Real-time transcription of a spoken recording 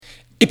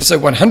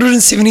Episode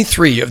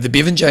 173 of the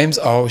Bevan James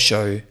Eyles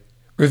Show,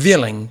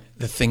 revealing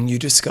the thing you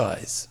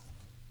disguise.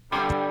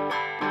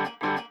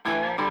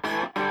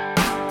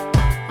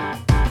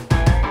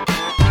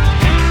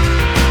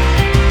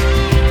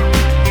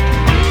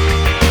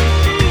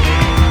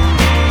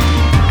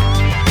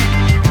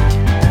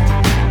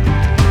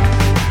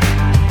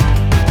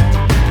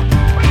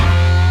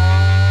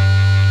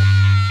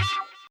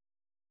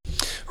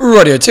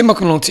 Rightio team,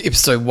 welcome along to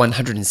episode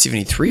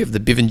 173 of the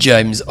Bevan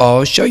James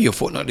Eyles Show, your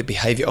fortnightly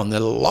behaviour on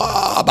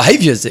the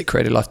behaviours that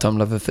create a lifetime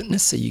love of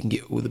fitness, so you can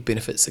get all the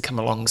benefits that come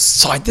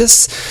alongside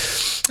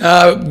this.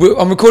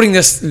 I'm recording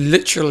this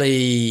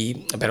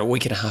literally about a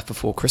week and a half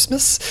before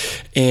Christmas,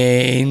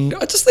 and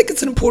I just think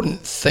it's an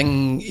important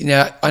thing.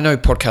 Now, I know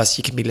podcasts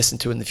you can be listened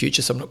to in the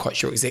future, so I'm not quite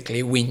sure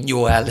exactly when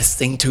you are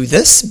listening to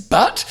this,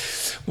 but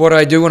what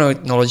I do want to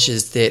acknowledge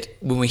is that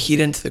when we head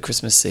into the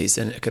Christmas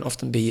season, it can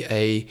often be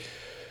a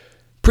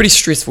pretty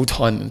stressful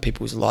time in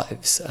people's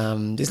lives.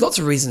 There's lots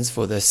of reasons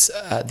for this.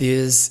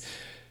 There's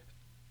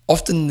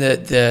often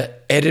the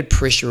added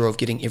pressure of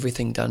getting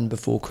everything done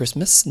before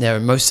Christmas. Now,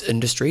 in most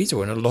industries,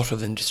 or in a lot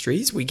of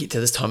industries, we get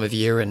to this time of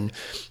year and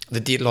the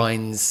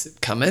deadlines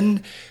come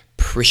in,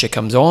 pressure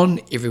comes on,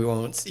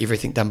 everyone wants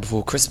everything done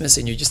before Christmas,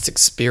 and you just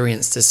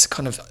experience this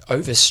kind of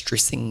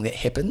overstressing that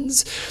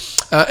happens.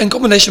 In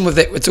combination with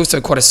that, it's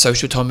also quite a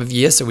social time of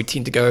year, so we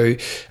tend to go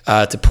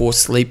to poor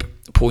sleep,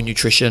 poor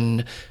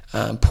nutrition,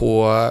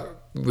 poor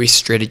rest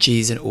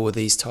strategies, and all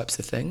these types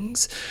of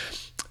things.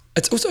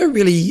 It's also a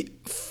really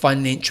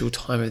financial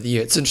time of the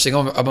year. It's interesting,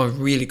 I'm a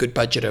really good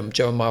budgeter.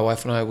 Joe and my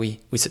wife and I, we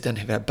sit down and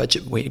have our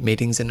budget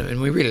meetings,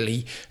 and we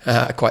really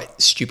are quite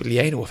stupidly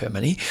anal with our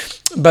money.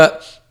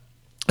 But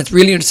it's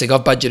really interesting.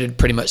 I've budgeted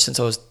pretty much since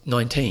I was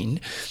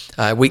 19,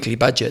 weekly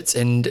budgets,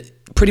 and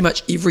pretty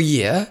much every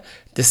year,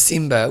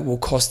 December will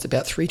cost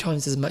about 3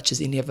 times as much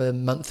as any other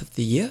month of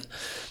the year.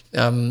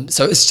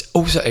 So it's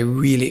also a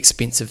really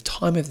expensive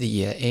time of the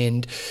year,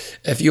 and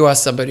if you are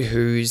somebody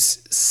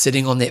who's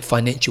sitting on that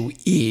financial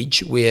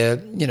edge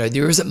where, you know,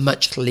 there isn't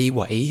much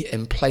leeway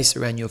in place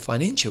around your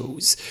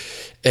financials,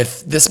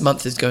 if this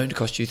month is going to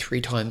cost you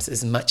 3 times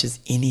as much as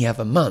any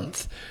other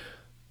month,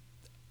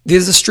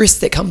 there's a stress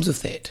that comes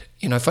with that.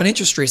 You know,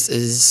 financial stress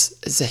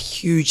is a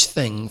huge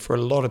thing for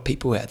a lot of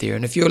people out there.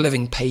 And if you're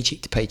living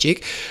paycheck to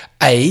paycheck,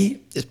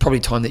 it's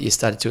probably time that you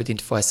started to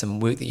identify some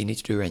work that you need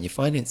to do around your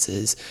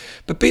finances.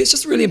 But B, it's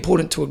just really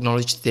important to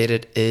acknowledge that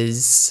it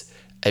is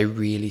a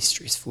really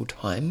stressful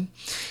time.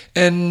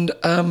 And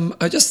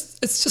it's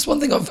just one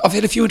thing. I've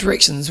had a few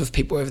interactions with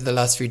people over the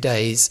last few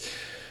days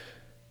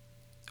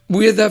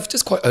where they've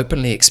just quite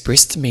openly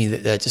expressed to me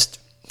that they're just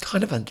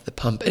kind of under the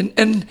pump, and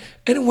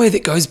in a way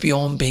that goes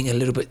beyond being a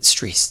little bit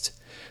stressed.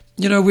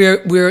 You know,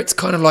 where it's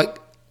kind of like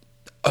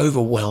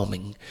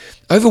overwhelming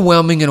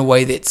in a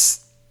way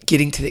that's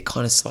getting to that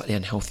kind of slightly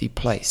unhealthy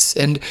place.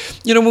 And,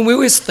 you know, when we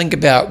always think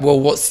about, well,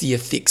 what's the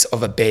effects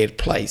of a bad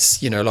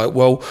place? You know, like,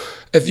 well,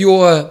 if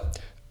you're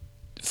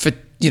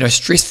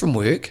stressed from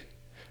work,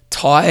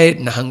 tired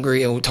and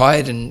hungry, or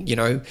tired and, you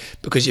know,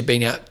 because you've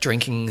been out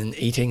drinking and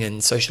eating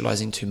and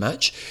socializing too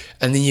much,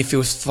 and then you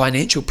feel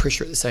financial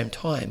pressure at the same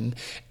time,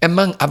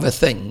 among other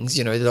things,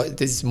 you know, like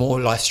there's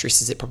more life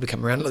stresses that probably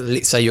come around.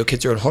 Let's say your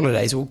kids are on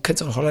holidays. Well,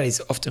 kids on holidays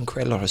often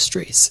create a lot of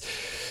stress.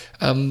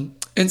 And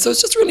so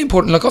it's just really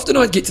important. Like, often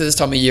I get to this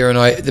time of year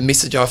and the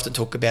message I often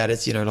talk about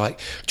is, you know, like,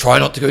 try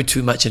not to go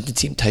too much into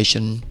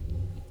temptation.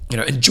 You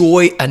know,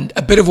 enjoy and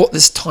a bit of what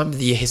this time of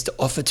the year has to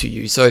offer to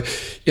you. So,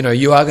 you know,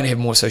 you are going to have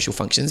more social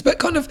functions, but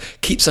kind of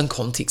keep some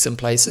context in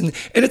place. And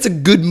it's a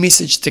good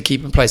message to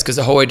keep in place, because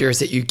the whole idea is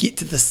that you get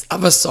to this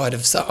other side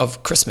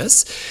of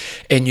Christmas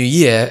and New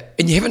Year,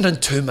 and you haven't done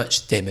too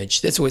much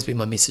damage. That's always been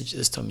my message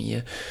this time of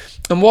year.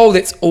 And while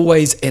that's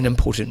always an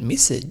important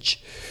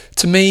message,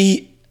 to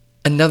me,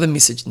 another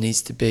message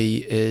needs to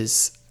be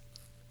is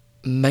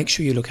make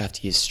sure you look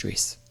after your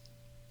stress.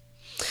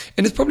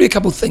 And there's probably a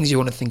couple of things you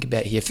want to think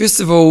about here.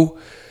 First of all,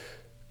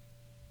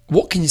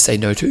 what can you say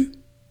no to?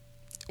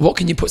 What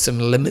can you put some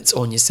limits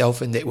on yourself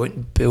and that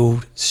won't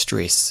build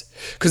stress?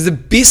 Because the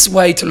best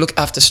way to look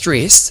after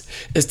stress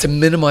is to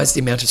minimize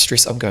the amount of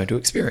stress I'm going to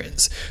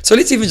experience. So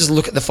let's even just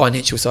look at the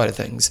financial side of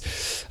things.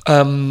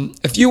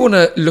 If you want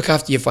to look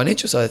after your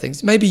financial side of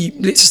things, maybe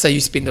let's just say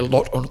you spend a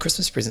lot on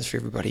Christmas presents for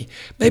everybody.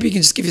 Maybe you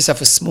can just give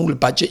yourself a smaller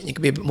budget and you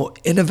can be a bit more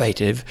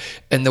innovative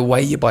in the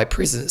way you buy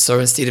presents. So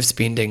instead of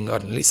spending, I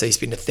don't know, let's say you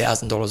spend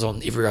 $1,000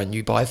 on everyone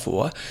you buy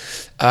for,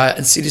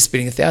 instead of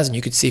spending $1,000,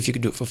 you could see if you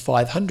could do it for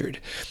 $500.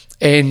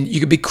 And you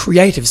could be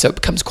creative, so it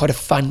becomes quite a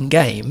fun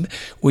game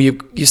where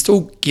you're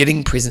still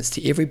getting presents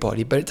to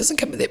everybody, but it doesn't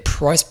come at that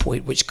price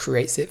point which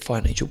creates that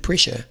financial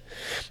pressure.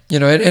 You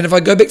know, and if I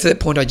go back to that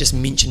point I just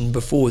mentioned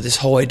before, this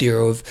whole idea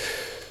of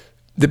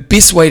the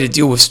best way to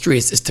deal with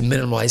stress is to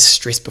minimize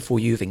stress before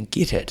you even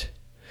get it.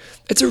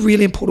 It's a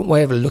really important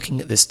way of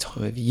looking at this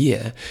time of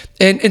year.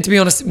 And to be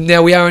honest,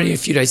 now we are only a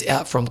few days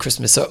out from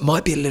Christmas, so it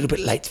might be a little bit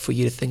late for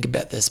you to think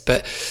about this,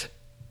 but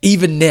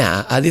even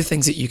now, are there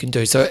things that you can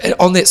do? So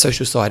on that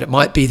social side, it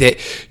might be that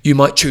you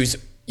might choose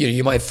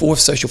you might have 4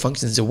 social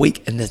functions a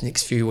week in the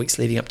next few weeks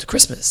leading up to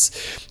Christmas.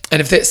 And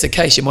if that's the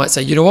case, you might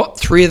say, you know what,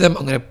 3 of them,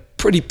 I'm going to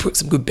put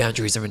some good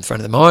boundaries in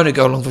front of them. I'm going to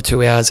go along for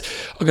 2 hours.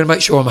 I'm going to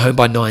make sure I'm home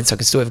by 9 so I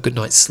can still have a good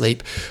night's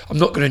sleep. I'm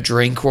not going to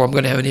drink, or I'm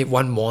going to only have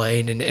 1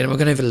 wine, and I'm going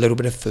to have a little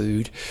bit of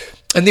food.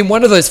 And then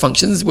one of those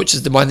functions, which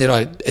is the one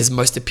that is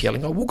most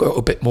appealing, I will go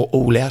a bit more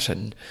all out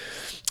in.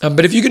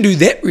 But if you can do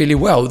that really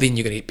well, then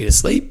you're going to get better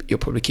sleep. You'll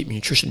probably keep your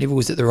nutrition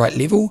levels at the right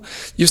level.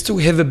 You'll still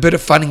have a bit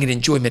of fun and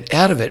enjoyment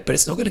out of it, but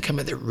it's not going to come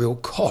at the real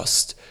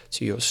cost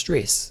to your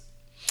stress.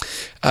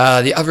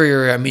 The other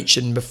area I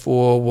mentioned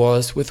before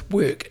was with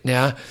work.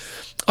 Now,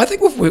 I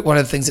think with work, one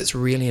of the things that's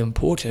really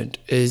important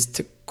is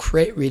to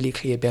create really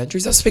clear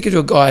boundaries. I was speaking to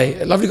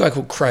a lovely guy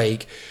called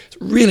Craig.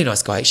 He's a really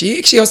nice guy.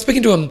 Actually, I was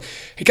speaking to him.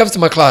 He comes to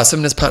my class. Him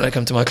and his partner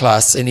come to my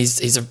class, and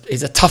he's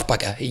a tough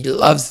bugger. He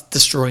loves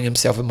destroying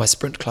himself in my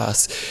sprint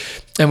class.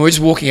 And we were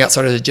just walking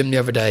outside of the gym the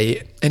other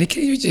day, and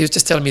he was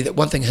just telling me that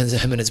one thing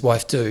him and his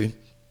wife do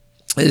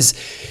is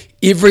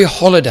every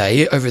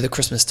holiday over the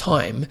Christmas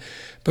time,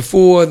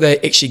 before they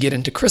actually get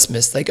into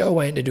Christmas, they go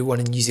away and they do one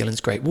of New Zealand's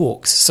great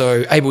walks.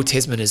 So Abel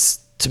Tasman is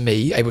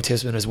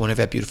one of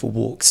our beautiful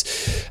walks.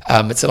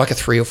 It's like a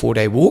 3 or 4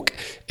 day walk.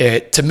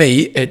 To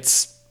me,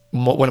 it's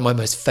one of my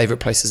most favourite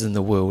places in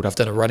the world. I've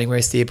done a running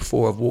race there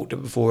before. I've walked it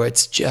before.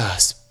 It's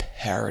just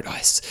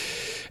paradise.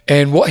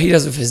 And what he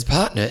does with his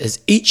partner is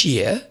each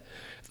year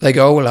they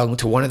go along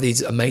to one of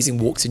these amazing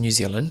walks in New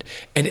Zealand,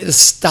 and at the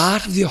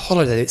start of their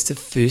holiday, that's the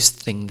first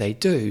thing they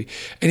do.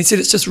 And he said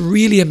it's just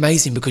really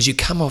amazing because you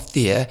come off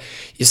there,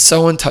 you're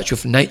so in touch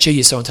with nature,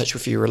 you're so in touch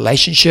with your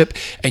relationship,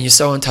 and you're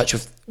so in touch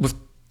with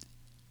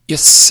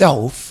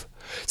yourself,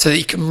 so that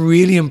you can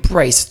really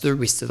embrace the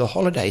rest of the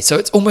holiday. So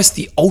it's almost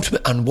the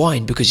ultimate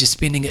unwind because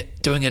you're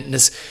doing it in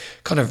this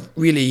kind of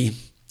really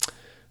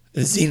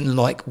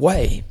Zen-like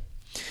way.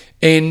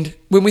 And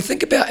when we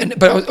think about,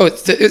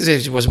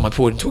 it wasn't my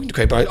point in talking to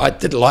Craig, but I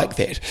did like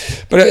that.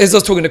 But as I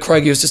was talking to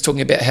Craig, he was just talking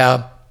about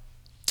how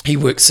he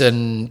works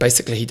in,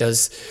 basically he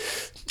does,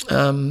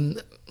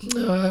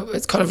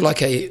 it's kind of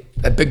like a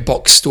big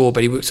box store,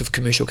 but he works with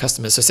commercial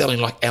customers, so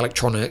selling like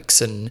electronics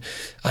and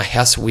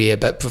houseware,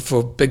 but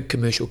for big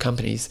commercial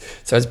companies.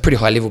 So it's pretty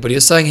high level. But he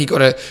was saying he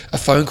got a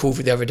phone call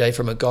the other day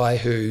from a guy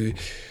who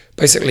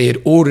basically had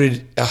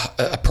ordered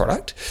a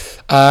product,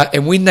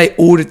 and when they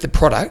ordered the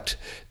product,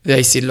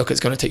 they said, look,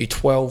 it's going to take you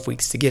 12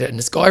 weeks to get it. And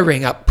this guy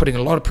rang up, putting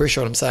a lot of pressure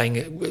on him, saying,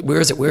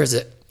 where is it?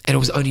 And it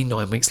was only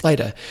 9 weeks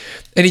later.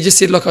 And he just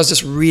said, look, I was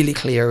just really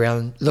clear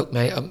around, look,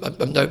 mate, I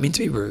don't mean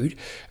to be rude,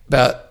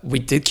 but we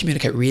did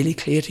communicate really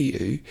clear to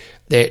you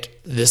that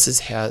this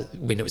is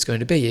when it was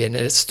going to be. And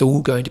it's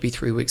still going to be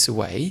 3 weeks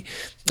away.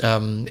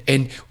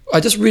 And I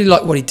just really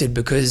like what he did,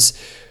 because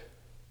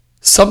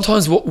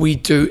sometimes what we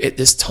do at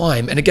this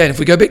time, and again, if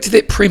we go back to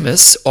that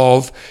premise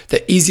of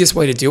the easiest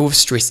way to deal with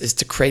stress is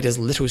to create as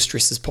little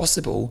stress as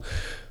possible,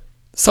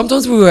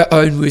 sometimes we're our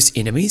own worst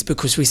enemies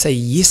because we say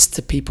yes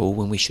to people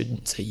when we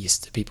shouldn't say yes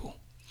to people.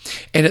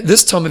 And at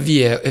this time of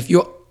year, if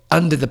you're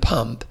under the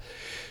pump,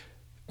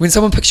 when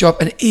someone picks you up,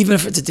 and even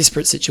if it's a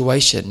desperate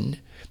situation,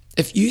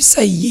 if you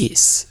say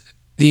yes,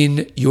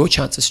 then your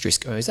chance of stress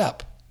goes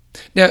up.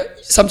 Now,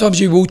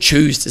 sometimes you will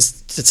choose to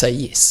say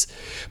yes,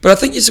 but I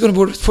think you're just going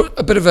to put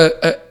a bit of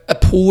a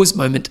pause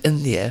moment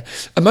in there,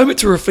 a moment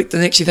to reflect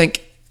and actually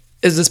think,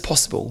 is this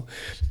possible?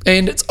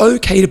 And it's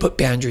okay to put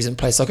boundaries in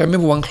place. Like I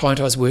remember one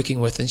client I was working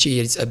with, and she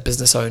is a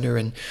business owner,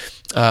 and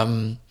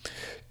you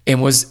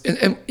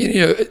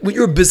know, when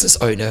you're a business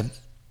owner,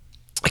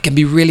 it can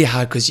be really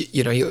hard because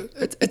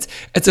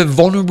it's a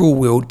vulnerable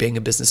world being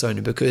a business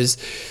owner, because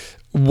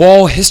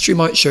while history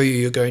might show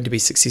you're going to be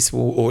successful,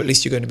 or at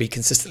least you're going to be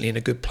consistently in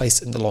a good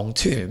place in the long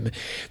term,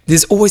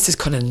 there's always this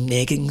kind of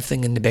nagging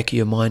thing in the back of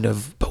your mind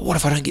of, but what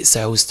if I don't get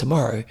sales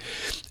tomorrow?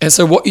 And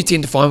so what you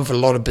tend to find with a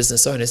lot of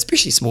business owners,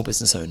 especially small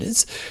business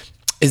owners,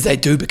 is they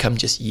do become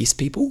just yes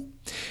people.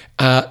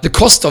 The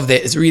cost of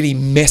that is really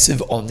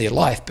massive on their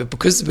life, but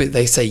because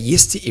they say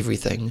yes to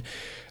everything,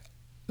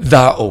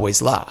 they'll always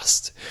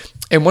last.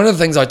 And one of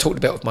the things I talked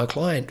about with my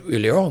client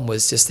earlier on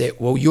was just that,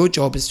 well, your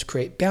job is to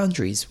create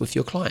boundaries with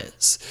your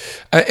clients.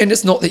 And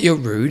it's not that you're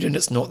rude, and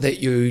it's not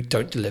that you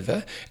don't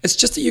deliver. It's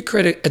just that you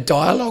create a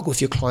dialogue with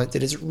your client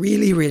that is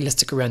really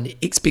realistic around the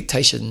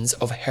expectations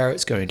of how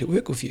it's going to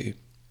work with you.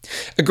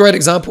 A great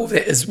example of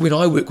that is when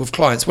I work with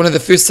clients. One of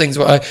the first things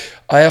I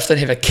often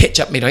have a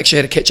catch-up meeting. I actually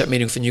had a catch-up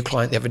meeting with a new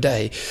client the other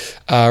day.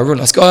 A real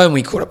nice guy, and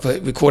we caught up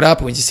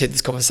and we just had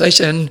this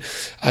conversation.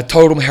 I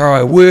told him how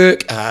I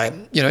work.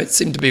 It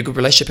seemed to be a good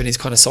relationship, and he's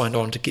kind of signed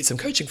on to get some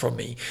coaching from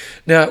me.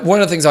 Now,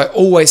 one of the things I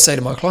always say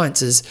to my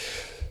clients is,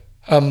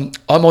 I'm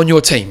on your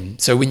team.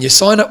 So when you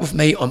sign up with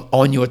me, I'm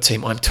on your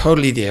team. I'm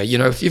totally there. You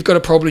know, if you've got a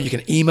problem, you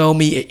can email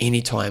me at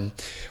any time.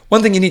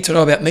 One thing you need to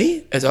know about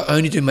me is I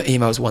only do my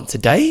emails once a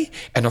day,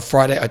 and on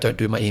Friday I don't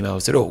do my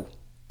emails at all.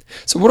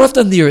 So what I've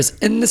done there is,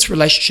 in this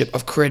relationship,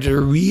 I've created a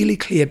really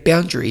clear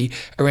boundary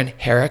around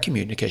how our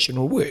communication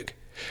will work.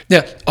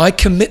 Now, I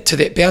commit to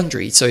that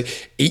boundary. So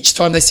each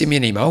time they send me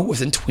an email,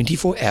 within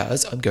 24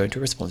 hours, I'm going to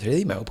respond to the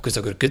email because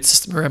I've got a good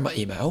system around my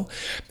email.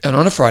 And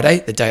on a Friday,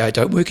 the day I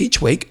don't work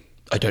each week,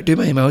 I don't do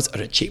my emails. I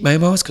don't check my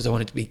emails because I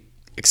wanted to be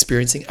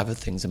experiencing other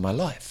things in my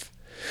life.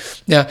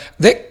 Now,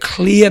 that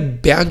clear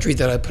boundary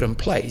that I put in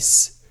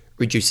place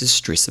reduces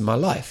stress in my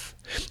life.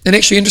 And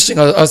actually, interesting,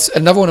 I was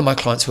another one of my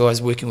clients who I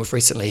was working with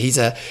recently, he's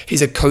a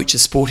coach, a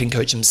sporting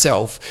coach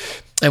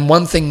himself. And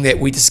one thing that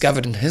we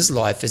discovered in his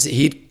life is that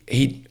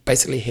he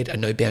basically had a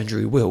no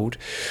boundary world,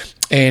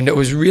 and it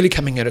was really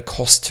coming at a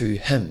cost to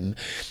him.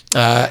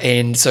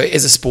 And so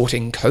as a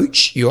sporting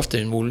coach, you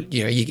often will,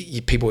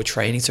 people are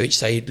training. So each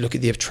day you'd look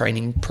at their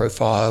training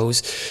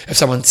profiles. If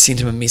someone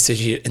sent him a message,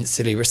 he'd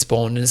instantly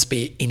respond, and it's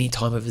be any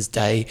time of his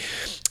day.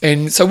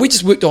 And so we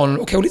just worked on,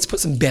 okay, well, let's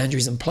put some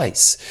boundaries in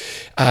place.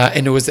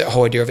 And it was that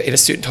whole idea of at a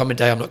certain time of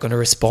day, I'm not going to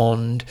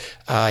respond.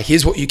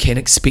 Here's what you can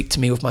expect to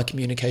me with my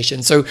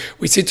communication. So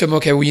we said to him,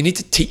 okay, well, you need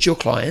to teach your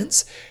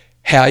clients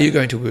how you're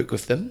going to work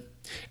with them.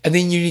 And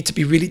then you need to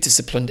be really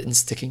disciplined in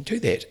sticking to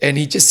that. And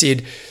he just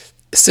said,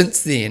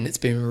 since then, it's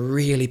been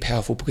really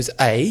powerful because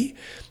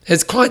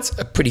his clients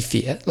are pretty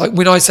fair. Like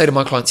when I say to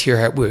my clients, here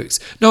how it works,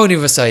 no one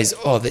ever says,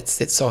 oh,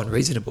 that's so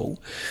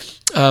unreasonable.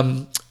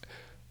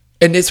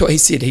 And that's what he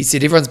said. He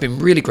said everyone's been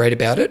really great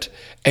about it.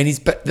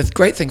 But the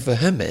great thing for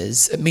him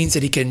is it means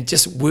that he can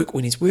just work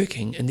when he's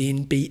working and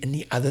then be in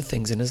the other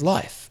things in his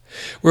life.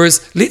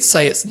 Whereas let's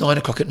say it's 9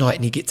 o'clock at night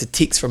and he gets a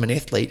text from an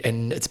athlete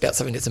and it's about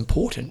something that's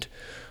important.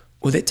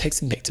 Well, that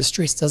takes him back to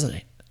stress, doesn't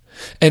it?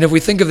 And if we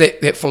think of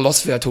that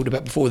philosophy I talked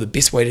about before, the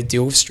best way to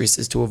deal with stress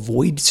is to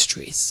avoid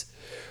stress.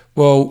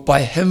 Well,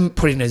 by him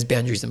putting those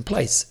boundaries in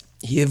place,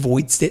 he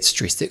avoids that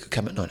stress that could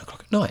come at 9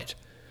 o'clock at night.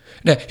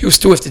 Now, he'll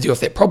still have to deal with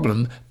that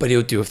problem, but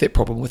he'll deal with that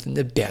problem within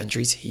the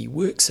boundaries he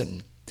works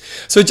in.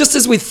 So just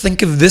as we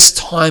think of this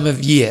time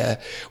of year,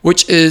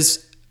 which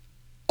is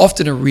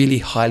often a really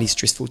highly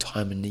stressful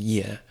time in the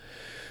year,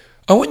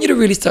 I want you to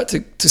really start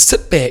to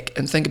sit back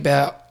and think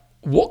about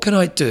what can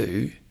I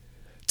do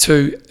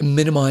to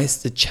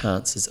minimize the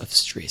chances of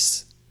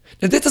stress.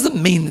 Now, that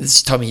doesn't mean that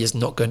this time of year is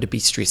not going to be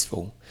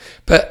stressful.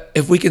 But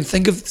if we can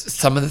think of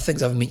some of the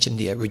things I've mentioned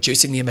here,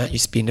 reducing the amount you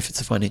spend if it's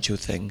a financial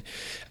thing,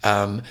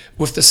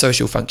 with the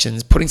social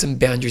functions, putting some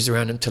boundaries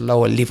around them to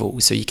lower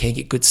levels so you can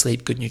get good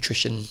sleep, good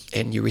nutrition,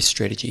 and your rest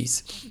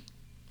strategies.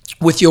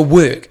 With your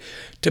work,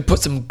 to put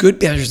some good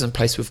boundaries in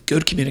place with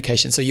good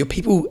communication so your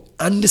people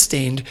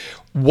understand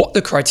what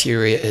the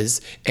criteria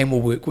is and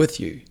will work with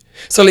you.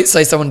 So let's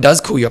say someone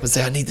does call you up and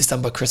say, I need this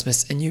done by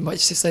Christmas. And you might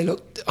just say,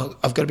 look,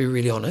 I've got to be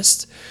really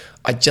honest.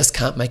 I just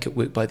can't make it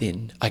work by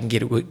then. I can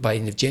get it work by the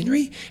end of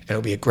January and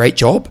it'll be a great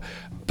job,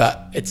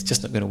 but it's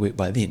just not going to work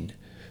by then.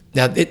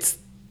 Now, that's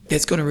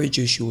going to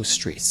reduce your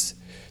stress.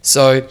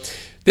 So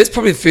that's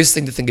probably the first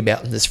thing to think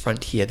about in this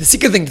front here. The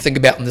second thing to think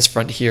about in this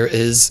front here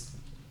is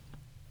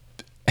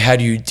how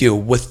do you deal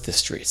with the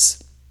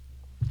stress?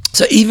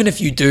 So even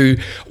if you do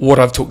what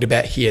I've talked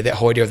about here, that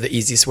whole idea of the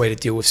easiest way to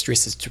deal with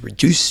stress is to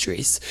reduce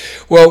stress,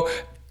 well,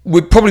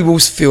 we probably will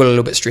feel a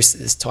little bit stressed at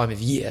this time of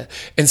year.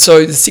 And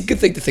so the second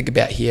thing to think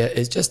about here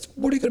is just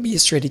what are going to be your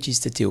strategies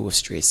to deal with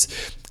stress?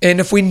 And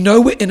if we know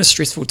we're in a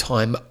stressful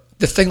time,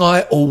 the thing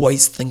I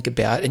always think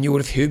about, and you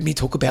would have heard me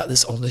talk about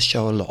this on the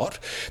show a lot,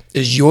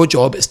 is your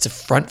job is to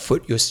front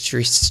foot your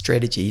stress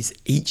strategies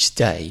each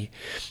day.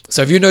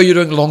 So if you know you're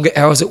doing longer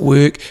hours at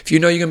work, if you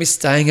know you're going to be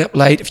staying up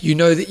late, if you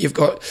know that you've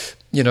got,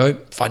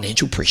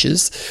 financial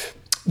pressures,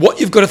 what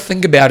you've got to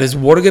think about is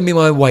what are going to be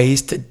my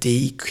ways to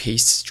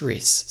decrease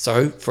stress.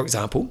 So, for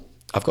example,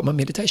 I've got my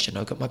meditation,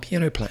 I've got my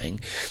piano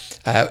playing,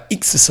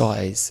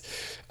 exercise,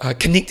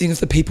 connecting with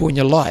the people in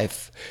your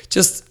life.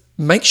 Just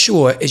make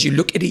sure as you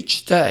look at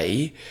each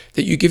day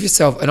that you give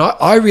yourself, and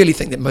I really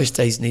think that most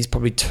days need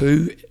probably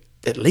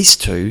at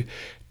least two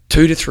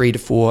to 3 to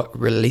 4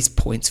 release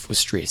points for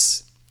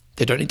stress.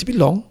 They don't need to be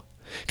long.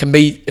 Can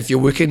be, if you're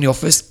working in the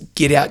office,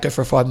 get out, go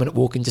for a 5-minute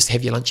walk and just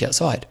have your lunch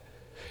outside.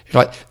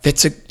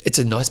 It's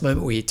a nice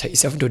moment where you take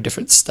yourself into a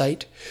different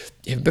state,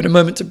 you have a bit of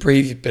moment to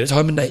breathe, you have a bit of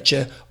time in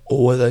nature.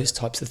 All of those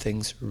types of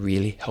things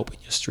really help in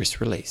your stress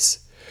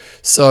release.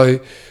 So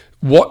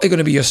what are going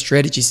to be your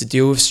strategies to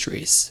deal with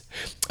stress?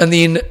 And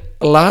then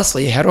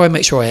lastly, how do I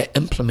make sure I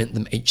implement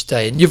them each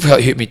day? And you've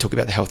heard me talk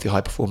about the healthy high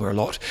performer a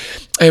lot.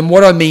 And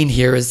what I mean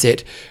here is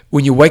that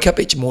when you wake up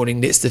each morning,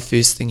 that's the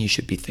first thing you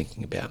should be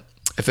thinking about.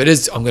 If it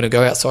is, I'm going to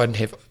go outside and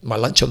have my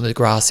lunch on the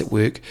grass at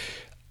work,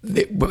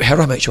 how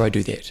do I make sure I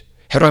do that?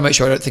 How do I make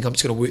sure I don't think I'm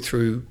just going to work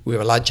through with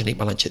a lunch and eat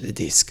my lunch at the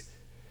desk?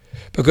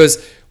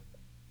 Because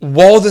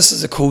while this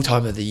is a cool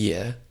time of the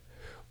year,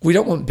 we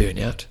don't want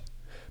burnout.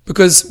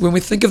 Because when we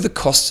think of the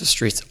cost of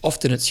stress,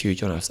 often it's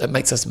huge on us. It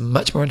makes us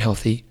much more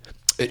unhealthy.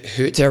 It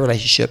hurts our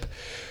relationship.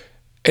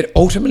 And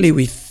ultimately,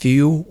 we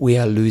feel we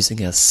are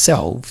losing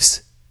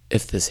ourselves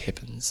if this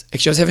happens.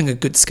 Actually, I was having a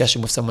good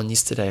discussion with someone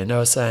yesterday, and they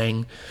were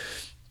saying,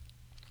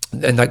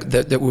 and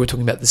that we were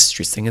talking about this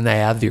stress thing, and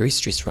they are very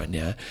stressed right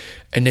now.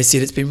 And they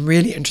said it's been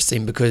really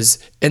interesting because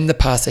in the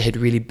past they had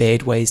really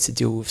bad ways to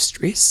deal with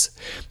stress,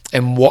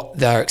 and what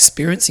they're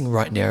experiencing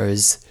right now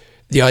is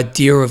the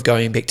idea of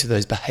going back to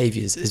those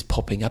behaviors is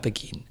popping up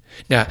again.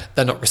 Now,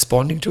 they're not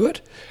responding to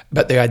it,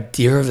 but the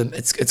idea of them,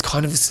 it's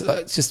kind of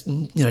just,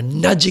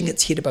 nudging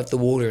its head above the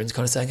water and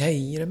kind of saying,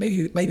 hey,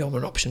 maybe I'm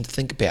an option to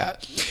think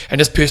about.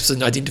 And this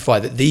person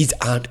identified that these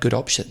aren't good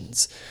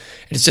options.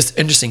 And it's just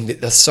interesting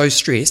that they're so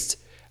stressed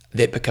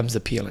that becomes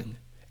appealing.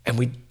 And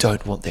we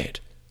don't want that.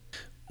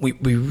 We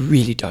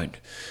really don't.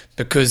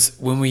 Because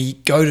when we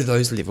go to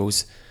those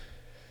levels,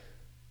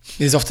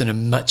 there's often a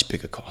much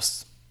bigger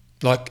cost.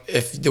 Like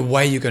if the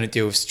way you're going to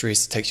deal with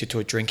stress takes you to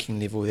a drinking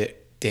level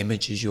that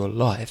damages your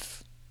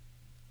life,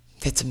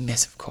 that's a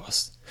massive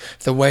cost. If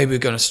the way we're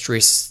going to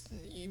stress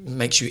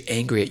makes you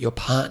angry at your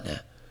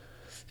partner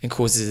and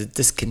causes a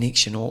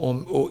disconnection or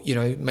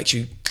makes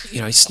you,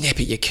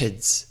 snap at your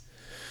kids,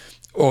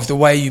 or if the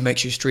way you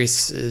makes you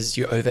stress is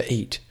you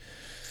overeat,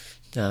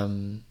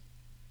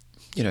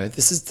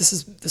 this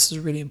is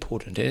really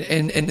important.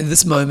 And in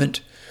this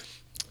moment,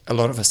 a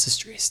lot of us are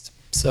stressed.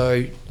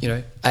 So,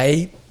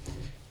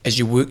 as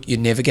you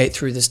navigate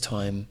through this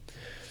time,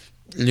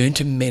 learn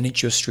to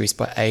manage your stress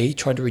by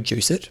trying to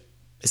reduce it.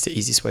 It's the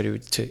easiest way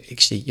to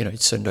actually,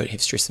 so don't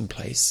have stress in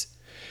place.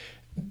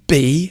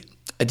 B,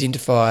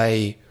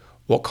 identify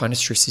what kind of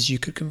stresses you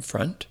could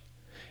confront.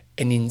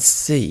 And then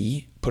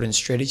C, put in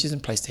strategies in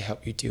place to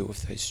help you deal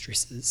with those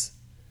stresses.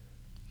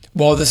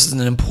 While this is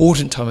an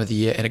important time of the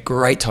year and a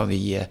great time of the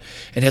year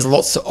and has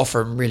lots to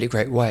offer in really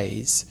great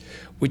ways,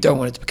 we don't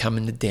want it to become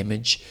in the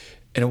damage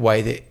in a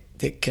way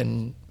that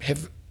can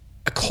have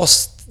a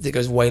cost that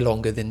goes way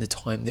longer than the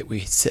time that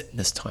we sit in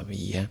this time of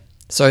year.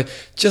 So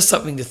just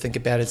something to think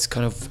about. It's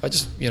kind of, I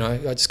just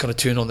kind of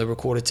turned on the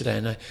recorder today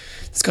and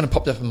it's kind of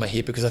popped up in my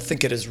head because I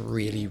think it is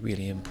really,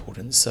 really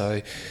important.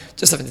 So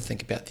just something to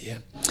think about there.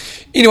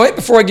 Anyway,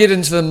 before I get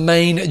into the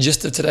main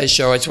gist of today's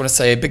show, I just want to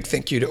say a big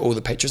thank you to all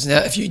the patrons. Now,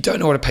 if you don't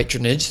know what a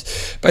patron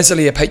is,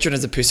 basically a patron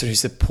is a person who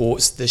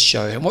supports this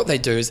show. And what they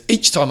do is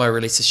each time I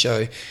release a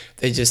show,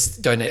 they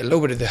just donate a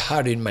little bit of their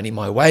hard-earned money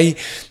my way.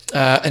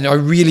 And I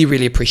really,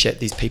 really appreciate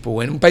these people.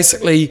 And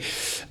basically,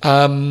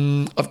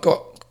 I've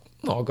got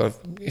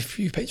a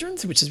few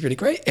patrons, which is really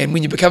great. And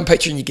when you become a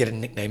patron, you get a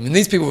nickname. And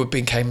these people have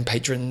become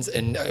patrons.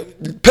 And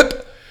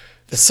Pip,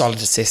 the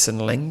Silent Assassin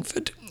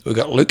Langford. We've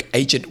got Luke,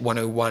 Agent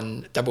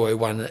 101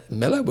 001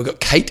 Miller. We've got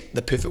Kate,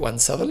 the Perfect One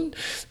Sutherland.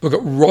 We've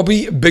got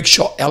Robbie, Big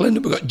Shot Allen.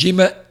 We've got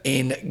Gemma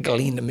and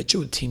Glenn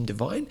Mitchell, Team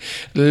Divine.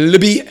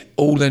 Libby,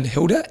 Olin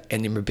Hilda.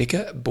 And then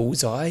Rebecca,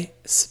 Bullseye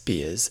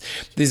Spears.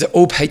 These are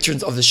all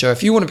patrons of the show.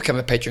 If you want to become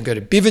a patron, go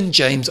to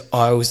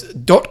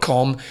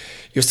bevanjameseyles.com.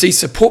 You'll see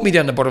support me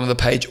down the bottom of the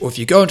page, or if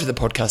you go into the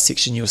podcast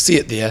section, you'll see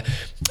it there.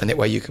 And that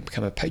way you can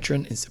become a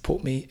patron and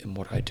support me in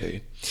what I do.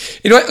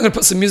 Anyway, I'm going to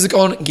put some music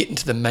on and get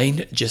into the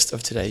main gist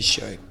of today's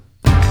show.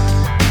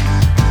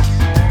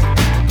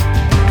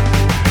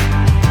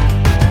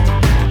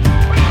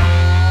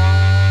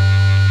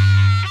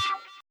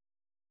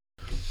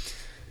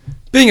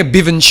 Being a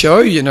Bevan show,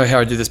 you know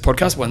how I do this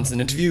podcast. One's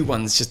an interview,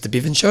 one's just a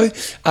Bevan show.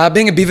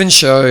 Being a Bevan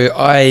show,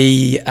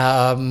 what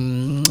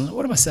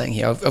am I saying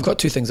here? I've got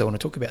two things I want to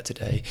talk about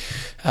today.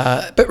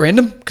 A bit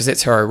random, because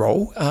that's how I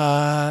roll.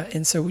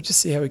 And so we'll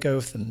just see how we go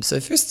with them. So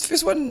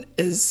first one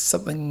is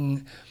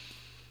something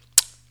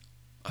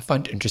I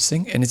find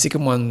interesting. And the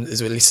second one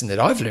is a lesson that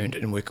I've learned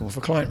in working with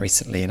a client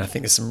recently. And I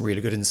think there's some really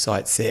good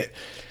insights that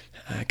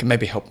can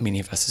maybe help many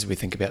of us as we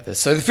think about this.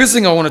 So the first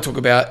thing I want to talk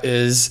about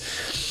is,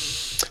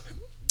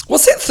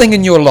 what's that thing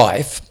in your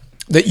life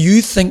that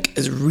you think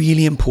is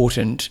really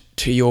important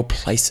to your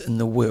place in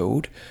the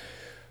world,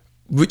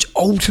 which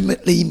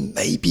ultimately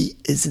maybe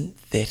isn't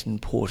that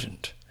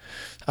important?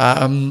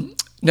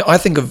 Now, I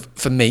think of,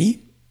 for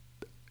me,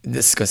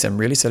 this is going to sound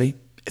really silly,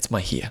 it's my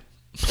hair.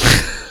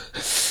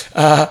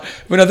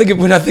 When I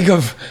think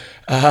of,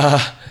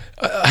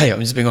 hey,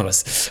 I'm just being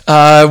honest.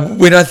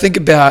 When I think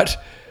about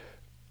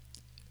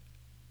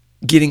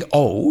getting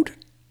old,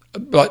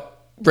 like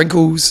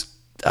wrinkles,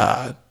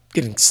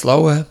 getting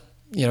slower,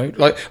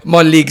 like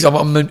my legs,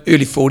 I'm in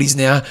early 40s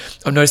now.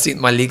 I'm noticing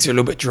that my legs are a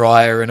little bit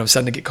drier and I'm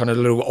starting to get kind of a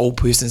little old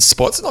person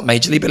spots, not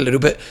majorly, but a little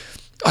bit.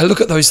 I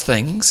look at those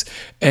things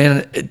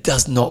and it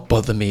does not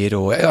bother me at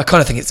all. I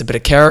kind of think it's a bit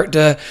of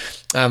character.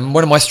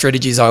 One of my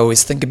strategies I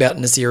always think about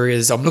in this area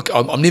is I'm never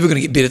going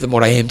to get better than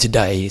what I am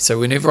today. So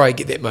whenever I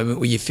get that moment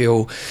where you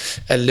feel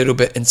a little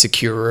bit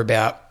insecure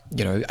about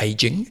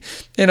aging.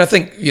 And I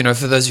think,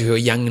 for those who are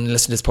young and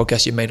listen to this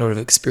podcast, you may not have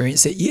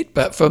experienced it yet,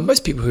 but for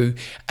most people who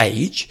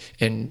age,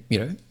 and,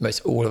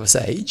 all of us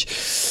age,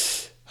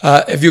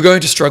 if you're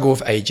going to struggle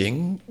with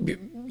aging,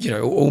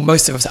 or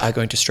most of us are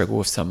going to struggle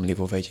with some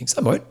level of aging.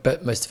 Some won't,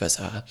 but most of us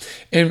are.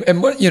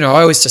 And what, I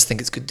always just think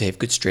it's good to have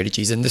good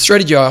strategies. And the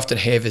strategy I often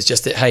have is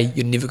just that, hey,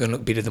 you're never going to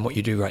look better than what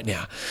you do right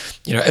now.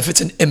 If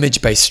it's an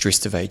image-based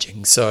stress of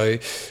aging. So,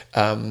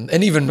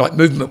 and even like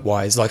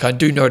movement-wise, like I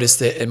do notice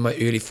that in my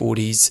early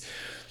 40s,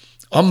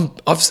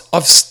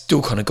 I've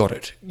still kind of got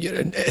it,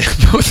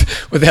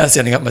 without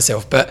sounding up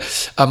myself,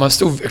 but I'm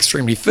still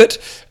extremely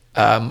fit.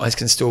 I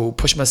can still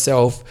push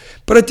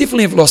myself, but I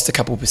definitely have lost a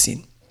couple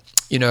 %.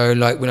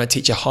 Like when I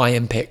teach a high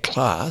impact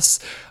class,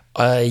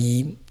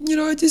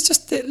 There's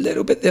just that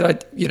little bit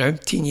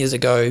that 10 years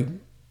ago,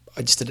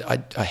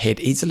 I had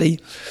easily.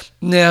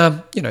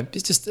 Now,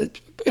 it's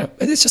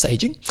just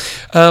aging.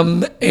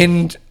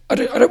 And I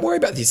don't worry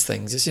about these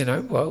things. It's,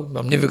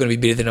 I'm never going to be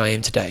better than I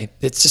am today.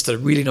 It's just a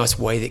really nice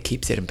way that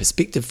keeps that in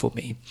perspective for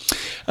me.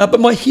 But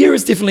my hair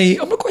is definitely,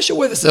 I'm not quite sure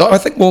where this is. I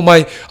think,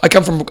 I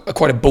come from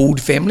quite a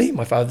bald family.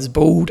 My father's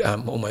bald.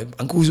 All my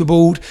uncles were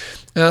bald.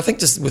 And I think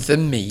just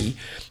within me,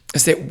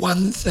 it's that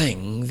one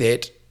thing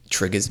that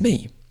triggers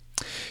me.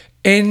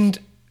 And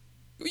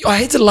I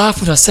had to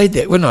laugh when I said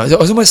that, wasn't I? I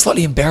was almost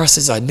slightly embarrassed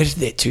as I admitted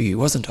that to you,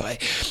 wasn't I?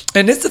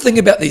 And that's the thing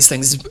about these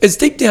things. It's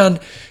deep down,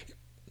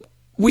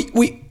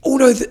 we all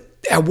know that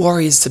our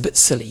worry is a bit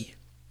silly.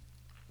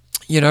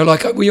 We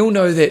all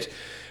know that,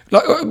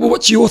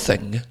 what's your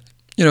thing?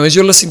 As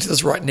you're listening to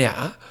this right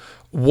now,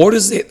 what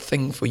is that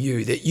thing for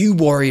you that you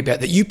worry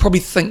about, that you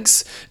probably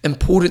think's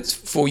important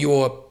for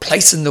your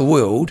place in the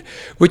world,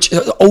 which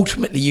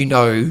ultimately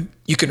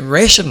you can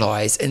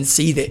rationalize and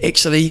see that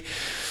actually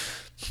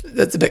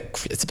it's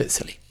a bit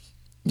silly.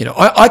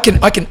 I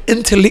can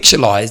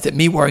intellectualize that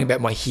me worrying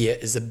about my hair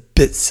is a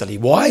bit silly.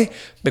 Why?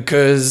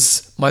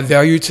 Because my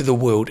value to the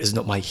world is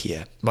not my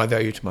hair. My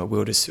value to my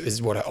world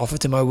is what I offer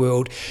to my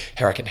world,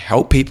 how I can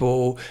help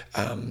people,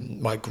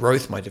 my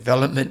growth, my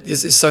development.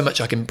 There's so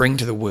much I can bring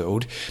to the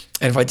world.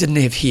 And if I didn't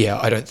have hair,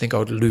 I don't think I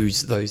would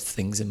lose those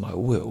things in my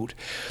world.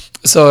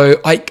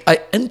 So I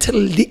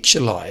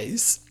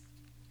intellectualize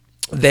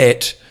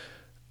that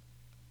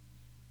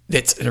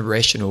that's an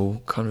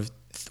irrational kind of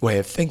way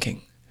of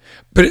thinking.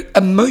 But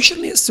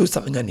emotionally, it's still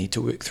something I need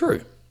to work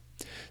through.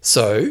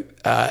 So,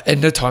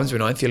 in the times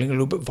when I'm feeling a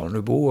little bit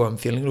vulnerable or I'm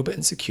feeling a little bit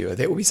insecure,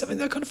 that will be something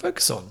that I kind of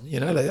focus on. You're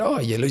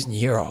losing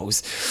your hair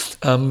holes.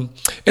 And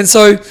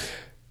so,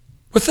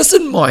 with this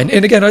in mind,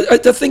 and again, I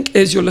think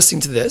as you're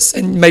listening to this,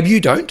 and maybe you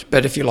don't,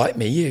 but if you're like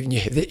me and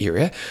you have that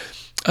area,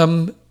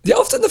 often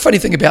the funny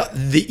thing about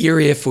the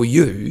area for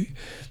you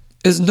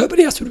is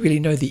nobody else would really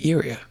know the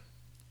area.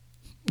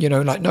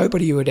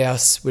 Nobody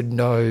else would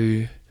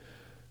know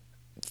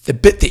the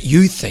bit that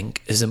you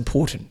think is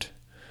important.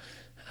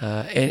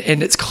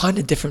 And it's kind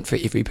of different for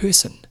every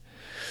person.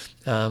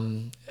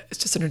 It's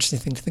just an interesting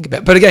thing to think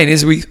about. But again,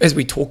 as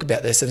we talk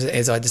about this,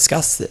 as I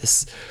discuss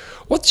this,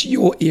 what's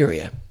your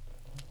area?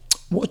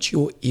 What's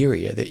your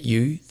area that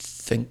you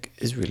think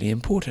is really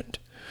important?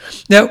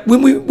 Now,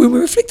 when we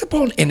reflect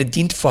upon and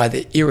identify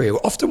the area,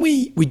 often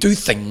we do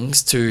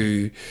things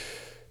to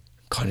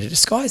kind of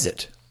disguise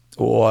it.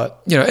 Or,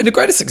 and the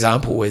greatest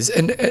example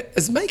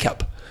is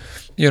makeup.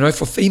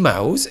 For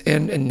females,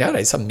 and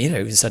nowadays some men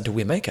are even starting to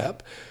wear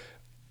makeup,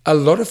 a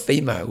lot of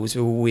females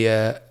will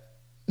wear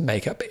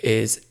makeup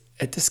as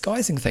a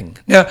disguising thing.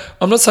 Now,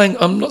 I'm not saying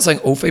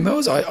all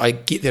females. I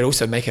get that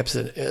also makeup's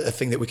a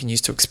thing that we can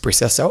use to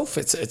express ourselves.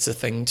 It's a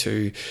thing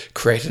to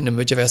create an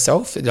image of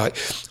ourselves.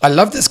 I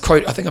love this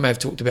quote. I think I may have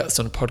talked about this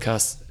on a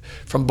podcast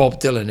from Bob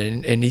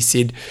Dylan, and he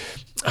said,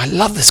 I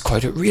love this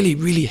quote. It really,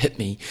 really hit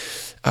me.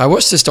 I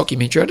watched this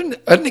documentary. I didn't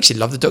actually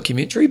love the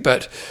documentary,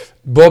 but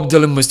Bob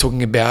Dylan was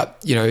talking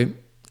about,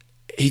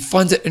 he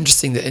finds it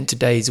interesting that in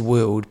today's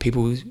world,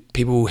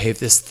 people have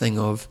this thing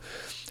of,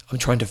 I'm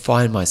trying to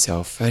find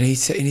myself. And he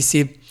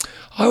said,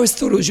 I always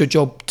thought it was your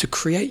job to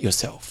create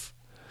yourself.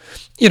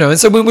 And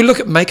so when we look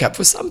at makeup,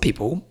 for some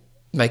people,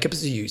 makeup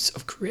is a use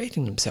of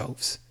creating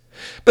themselves.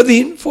 But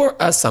then for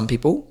some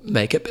people,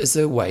 makeup is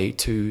a way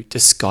to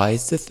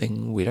disguise the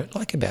thing we don't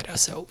like about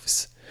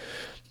ourselves.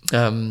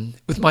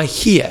 With my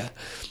hair,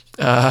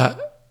 I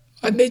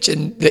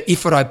imagine the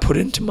effort I put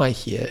into my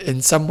hair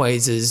in some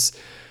ways is,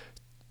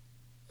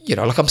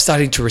 I'm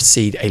starting to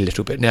recede a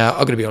little bit. Now,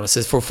 I've got to be honest,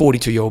 as for a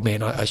 42-year-old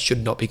man, I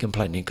should not be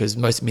complaining because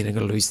most men are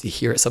going to lose their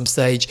hair at some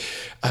stage.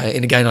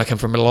 And again, I come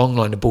from a long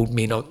line of bald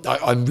men.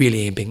 I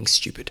really am being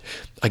stupid.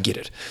 I get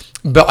it.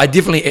 But I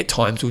definitely at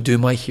times will do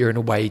my hair in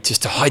a way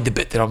just to hide the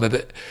bit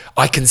that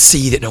I can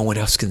see that no one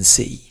else can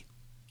see.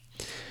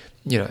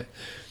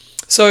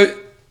 So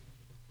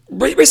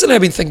recently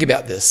I've been thinking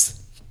about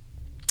this,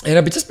 and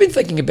I've just been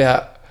thinking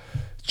about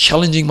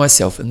challenging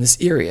myself in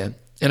this area,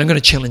 and I'm going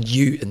to challenge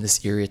you in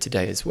this area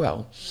today as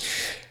well.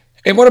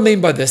 And what I mean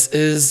by this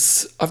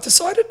is I've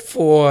decided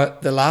for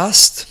the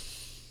last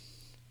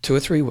 2 or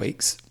 3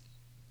 weeks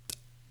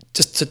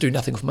just to do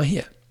nothing with my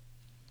hair.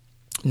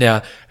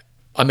 Now,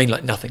 I mean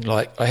like nothing,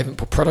 like I haven't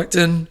put product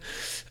in.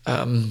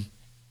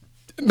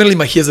 Admittedly,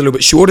 my hair's a little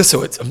bit shorter,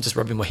 so I'm just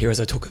rubbing my hair as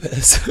I talk about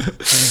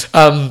this.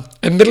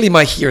 Admittedly,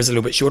 my hair is a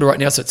little bit shorter right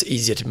now, so it's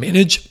easier to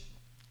manage.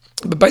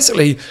 But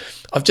basically,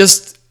 I've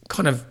just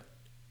kind of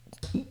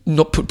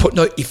not put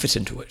no effort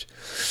into it.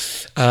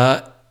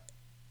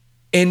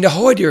 And the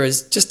whole idea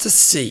is just to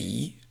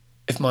see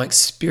if my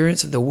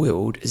experience of the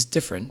world is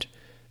different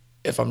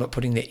if I'm not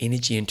putting the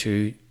energy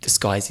into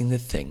disguising the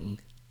thing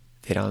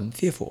that I'm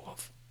fearful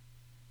of.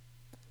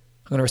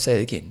 I'm going to say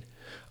it again.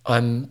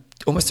 I'm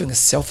almost doing a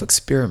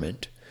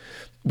self-experiment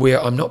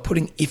where I'm not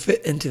putting effort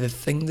into the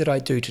thing that I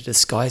do to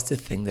disguise the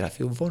thing that I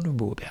feel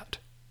vulnerable about.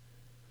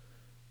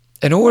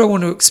 And all I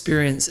want to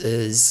experience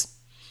is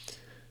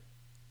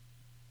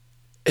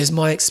is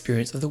my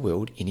experience of the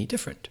world any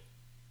different?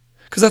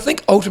 Because I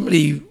think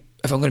ultimately,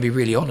 if I'm going to be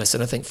really honest,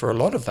 and I think for a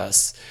lot of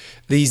us,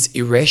 these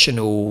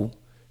irrational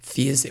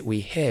fears that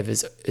we have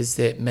is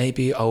that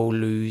maybe I'll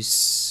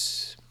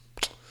lose,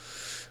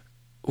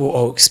 or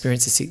I'll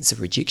experience a sense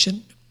of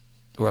rejection,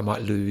 or I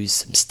might lose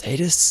some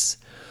status,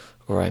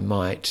 or I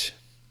might,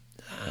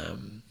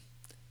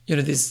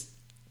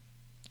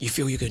 you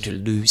feel you're going to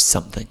lose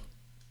something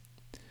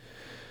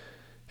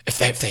if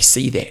they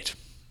see that,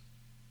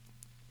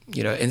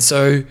 and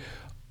so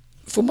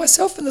for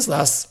myself in this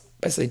last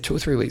basically 2 or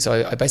 3 weeks,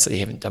 I basically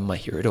haven't done my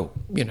hair at all.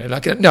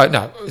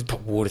 I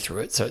put water through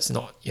it, so it's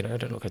not, I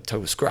don't look like a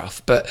total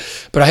scruff, but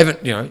I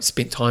haven't,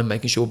 spent time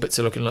making sure bits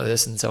are looking like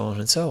this and so on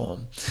and so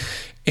on.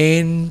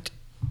 And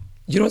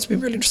what's been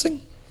really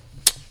interesting?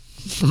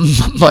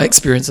 My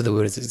experience of the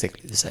world is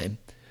exactly the same.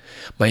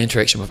 My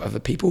interaction with other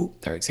people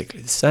are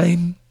exactly the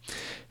same.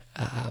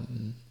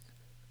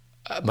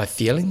 My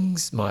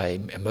feelings, my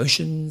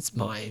emotions,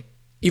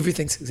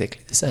 everything's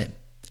exactly the same.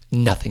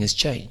 Nothing has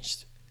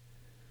changed.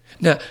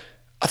 Now,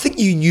 I think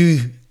you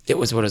knew that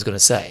was what I was going to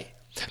say.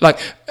 Like,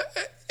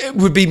 it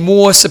would be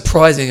more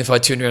surprising if I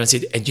turned around and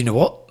said, and you know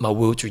what? My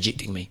world's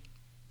rejecting me.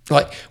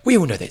 Like, we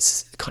all know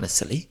that's kind of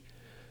silly.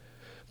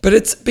 But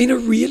it's been a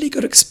really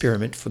good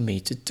experiment for me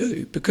to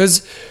do,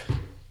 because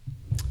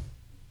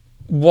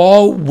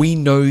while we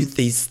know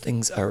these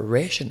things are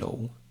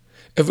irrational,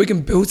 if we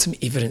can build some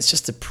evidence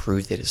just to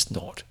prove that it's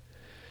not,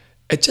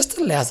 it just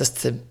allows us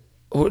to,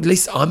 or at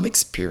least I'm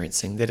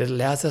experiencing that, it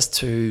allows us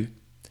to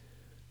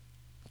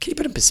keep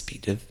it in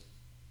perspective.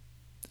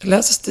 It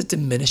allows us to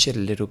diminish it a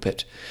little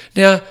bit.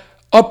 Now,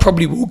 I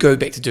probably will go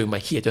back to doing my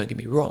hair, don't get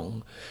me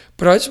wrong,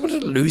 but I just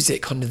wanted to lose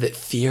that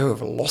fear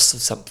of a loss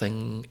of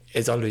something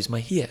as I lose my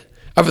hair.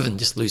 Other than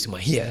just losing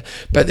my hair,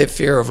 but that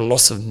fear of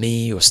loss of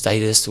me or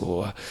status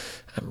or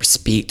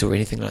respect or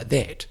anything like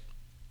that.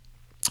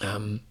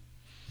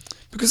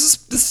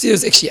 Because this year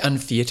is actually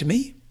unfair to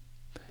me.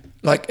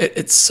 Like,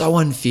 it's so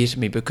unfair to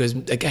me because,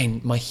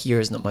 again, my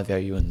hair is not my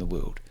value in the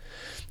world.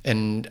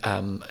 And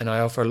I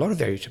offer a lot of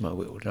value to my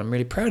world, and I'm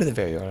really proud of the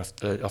value I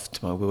offer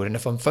to my world. And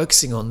if I'm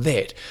focusing on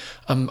that,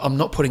 I'm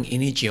not putting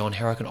energy on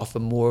how I can offer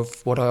more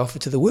of what I offer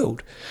to the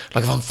world.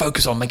 Like, if I'm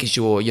focused on making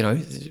sure,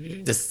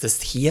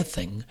 this hair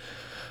thing,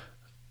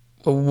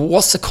 well,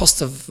 what's the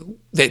cost of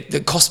that?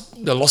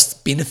 The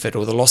lost benefit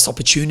or the lost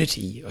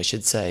opportunity, I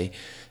should say,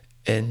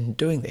 in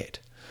doing that.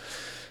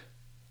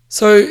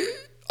 So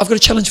I've got a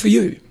challenge for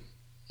you.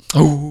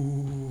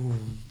 I'm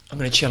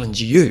going to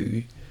challenge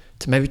you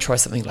to maybe try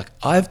something like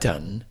I've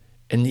done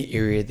in the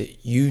area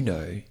that you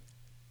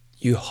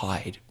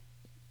hide.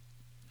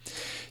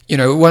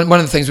 One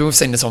of the things, we've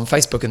seen this on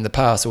Facebook in the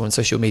past or on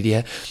social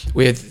media,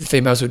 where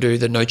females will do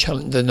the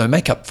no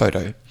makeup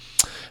photo.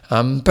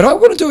 But I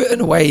want to do it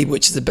in a way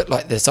which is a bit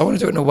like this. I want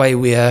to do it in a way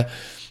where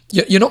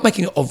you're not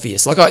making it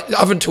obvious. Like,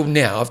 up until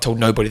now, I've told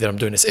nobody that I'm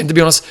doing this. And to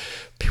be honest,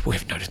 people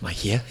haven't noticed my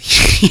hair.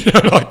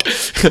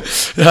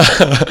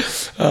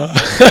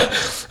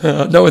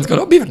 No one's gone,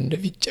 oh, Bevan,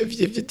 have you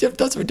done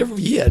something different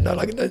with your hair? No,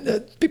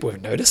 people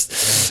haven't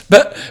noticed.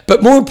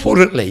 But more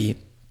importantly,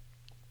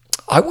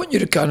 I want you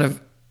to kind of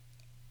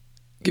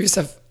give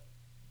yourself,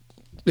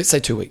 let's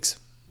say 2 weeks,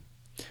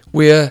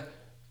 where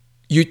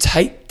you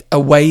take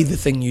away the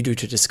thing you do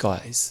to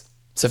disguise.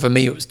 So for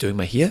me, it was doing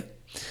my hair.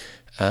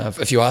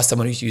 If you ask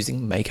someone who's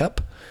using makeup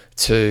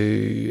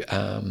to,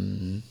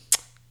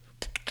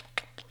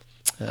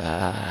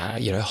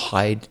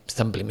 hide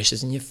some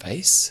blemishes in your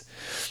face.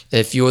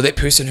 If you're that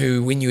person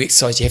who, when you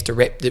exercise, you have to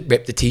wrap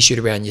the t-shirt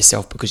around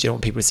yourself because you don't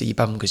want people to see your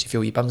bum because you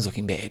feel your bum's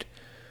looking bad.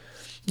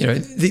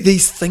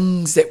 These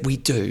things that we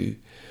do,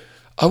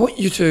 I want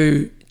you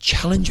to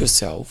challenge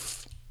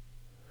yourself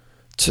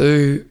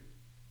to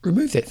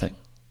remove that thing.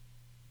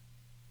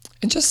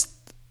 And just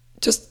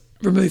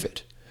remove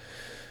it.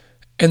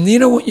 And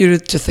then I want you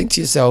to think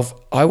to yourself,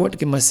 I want to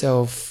give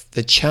myself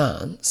the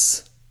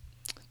chance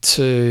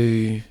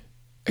to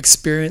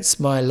experience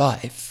my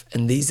life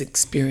and these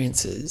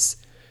experiences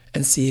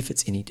and see if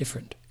it's any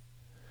different.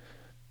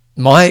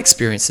 My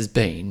experience has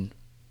been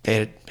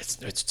that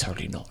it's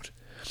totally not.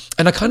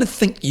 And I kind of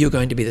think you're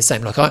going to be the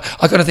same. Like, I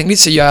kind of think, let's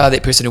say you are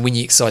that person who, when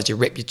you exercise, you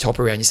wrap your top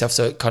around yourself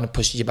so it kind of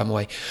pushes your bum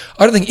away.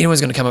 I don't think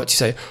anyone's going to come up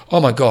to you and say, oh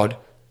my God,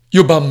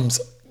 your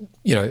bum's,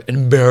 an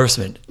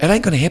embarrassment. It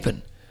ain't going to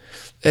happen.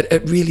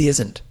 It really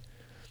isn't.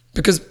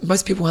 Because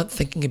most people aren't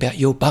thinking about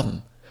your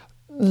bum.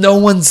 No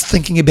one's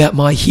thinking about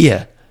my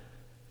hair.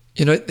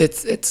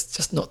 It's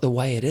just not the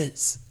way it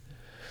is.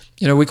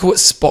 We call it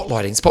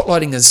spotlighting.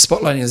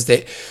 Spotlighting is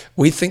that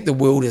we think the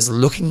world is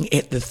looking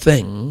at the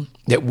thing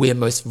that we're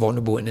most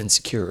vulnerable and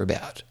insecure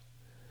about.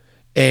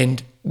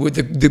 And with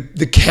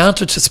the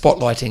counter to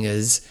spotlighting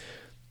is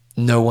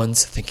no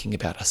one's thinking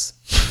about us.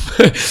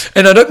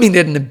 And I don't mean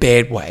that in a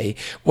bad way.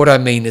 What I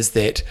mean is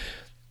that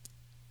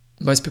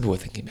most people are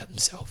thinking about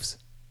themselves.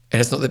 And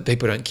it's not that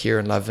people don't care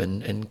and love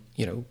and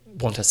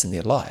want us in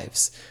their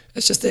lives.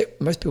 It's just that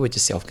most people are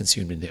just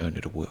self-consumed in their own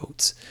little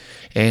worlds.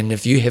 And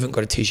if you haven't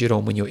got a t-shirt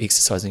on when you're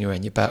exercising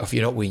around your butt, if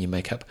you're not wearing your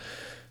makeup,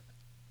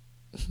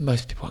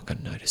 most people aren't going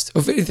to notice.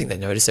 Or if anything they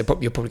notice, you'll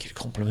probably get a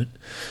compliment.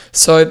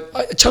 So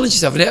challenge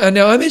yourself.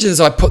 Now I imagine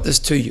as I put this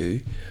to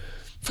you,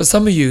 for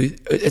some of you,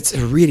 it's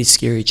a really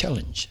scary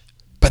challenge.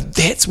 But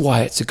that's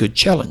why it's a good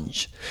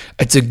challenge.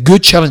 It's a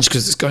good challenge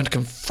because it's going to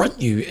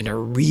confront you in a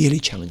really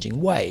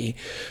challenging way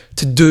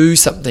to do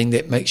something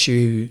that makes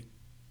you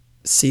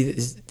see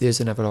that there's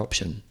another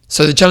option.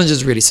 So the challenge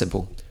is really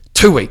simple.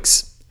 2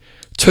 weeks.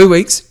 2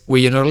 weeks where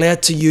you're not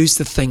allowed to use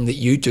the thing that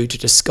you do to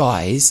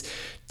disguise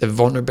the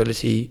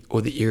vulnerability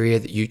or the area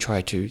that you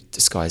try to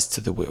disguise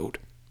to the world.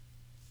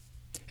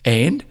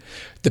 And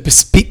the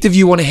perspective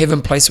you want to have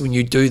in place when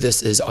you do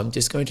this is, I'm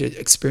just going to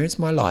experience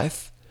my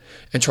life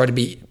and try to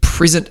be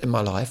present in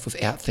my life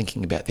without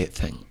thinking about that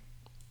thing.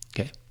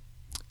 Okay?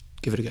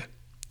 Give it a go.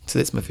 So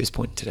that's my first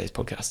point in today's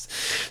podcast.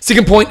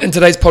 Second point in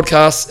today's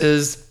podcast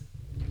is,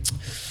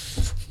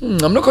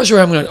 I'm not quite sure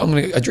how I'm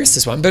going to address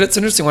this one, but it's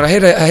an interesting one. I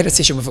had a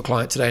session with a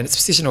client today, and it's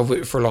a session I've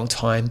worked for a long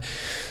time.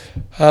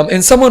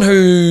 And someone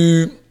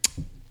who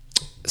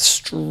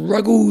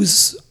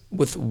struggles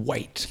with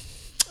weight.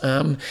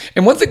 And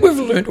one thing we've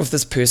learned with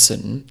this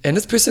person, and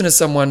this person is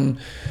someone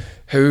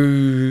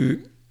who,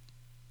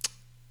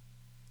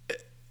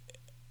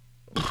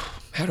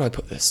 how do I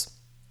put this?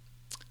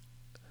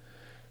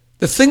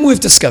 The thing we've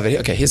discovered,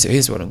 okay,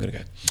 here's what I'm going to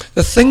go.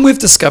 The thing we've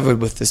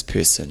discovered with this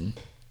person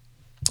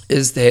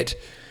is that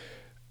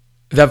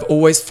they've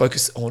always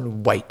focused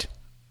on weight.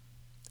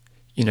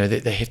 You know,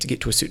 that they have to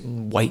get to a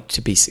certain weight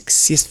to be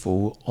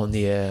successful on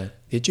their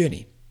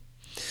journey.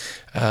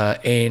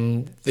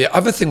 And the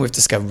other thing we've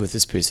discovered with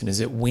this person is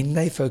that when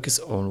they focus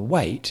on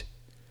weight,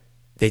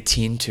 they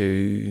tend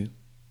to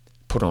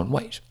put on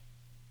weight.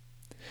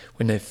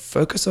 When they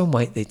focus on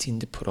weight, they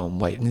tend to put on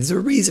weight. And there's a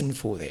reason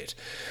for that.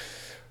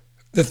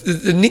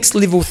 The next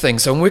level thing,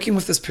 so I'm working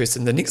with this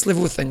person, the next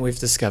level thing we've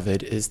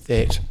discovered is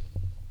that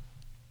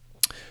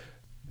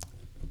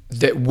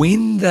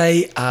when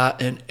they are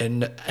in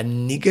a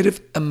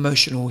negative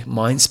emotional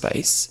mind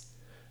space,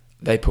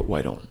 they put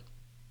weight on.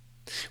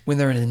 When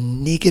they're in a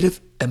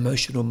negative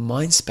emotional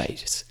mind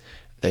space,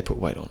 they put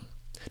weight on.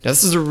 Now,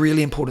 this is a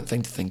really important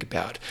thing to think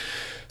about.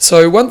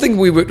 So one thing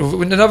we worked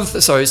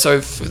with, so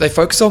they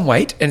focus on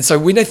weight, and so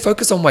when they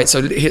focus on weight,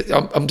 so here,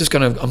 I'm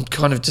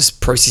kind of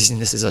just processing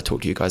this as I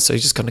talk to you guys, so you're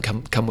just going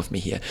to come with me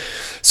here.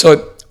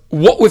 So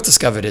what we've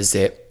discovered is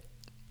that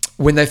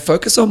when they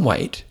focus on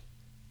weight,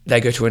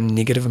 they go to a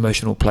negative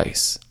emotional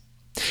place.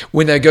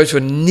 When they go to a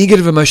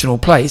negative emotional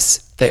place,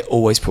 they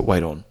always put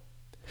weight on.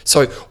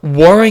 So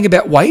worrying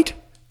about weight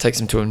takes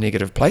them to a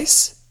negative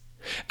place.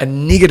 A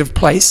negative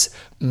place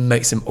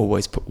makes them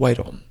always put weight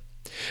on.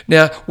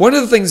 Now, one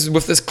of the things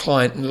with this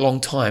client in a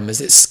long time is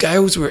that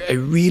scales were a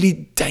really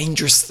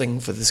dangerous thing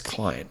for this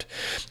client.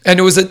 And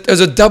it was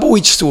a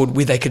double-edged sword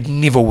where they could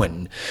never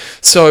win.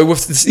 So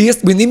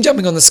with when them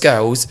jumping on the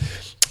scales,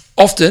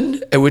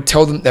 often it would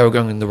tell them they were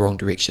going in the wrong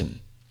direction.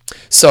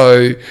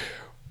 So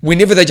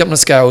whenever they jumped on the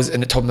scales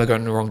and it told them they're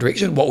going in the wrong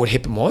direction, what would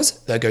happen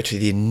was they'd go to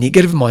their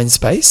negative mind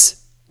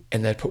space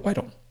and they'd put weight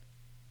on.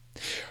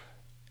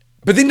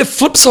 But then the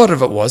flip side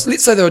of it was,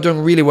 let's say they were doing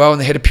really well and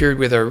they had a period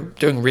where they were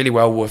doing really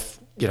well with,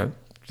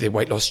 their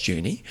weight loss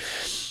journey.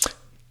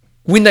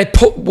 When they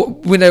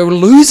were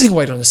losing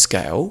weight on the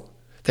scale,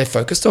 they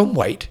focused on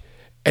weight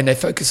and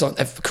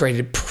they've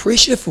created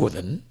pressure for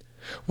them,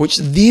 which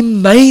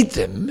then made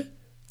them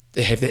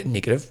they have that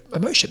negative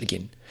emotion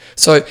again.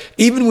 So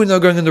even when they're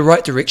going in the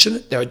right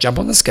direction, they would jump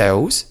on the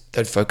scales,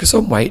 they'd focus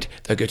on weight,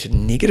 they'd go to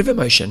negative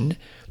emotion,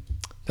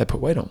 they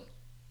put weight on.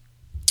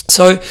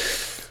 So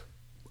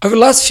over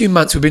the last few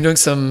months, we've been doing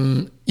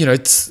some,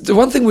 the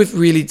one thing we've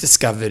really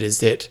discovered is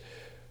that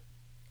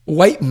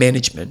weight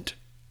management,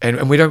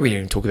 and we don't really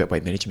even talk about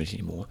weight management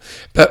anymore,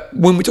 but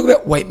when we talk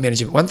about weight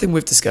management, one thing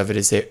we've discovered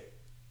is that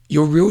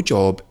your real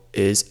job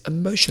is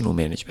emotional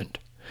management.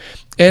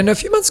 And a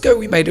few months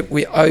ago,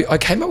 I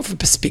came up with a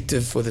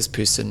perspective for this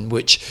person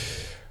which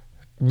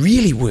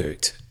really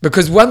worked.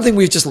 Because one thing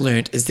we've just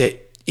learned is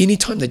that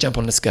anytime they jump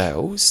on the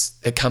scales,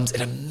 it comes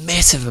at a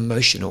massive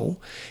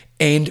emotional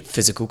and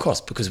physical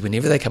cost. Because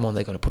whenever they come on,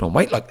 they're going to put on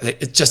weight.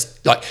 It's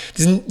just like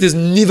there's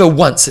never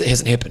once it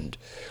hasn't happened.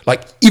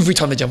 Like every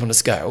time they jump on the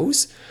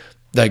scales,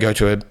 they go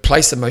to a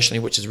place emotionally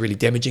which is really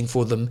damaging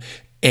for them,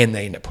 and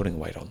they end up putting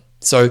weight on.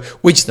 So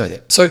we just know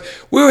that. So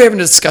we were having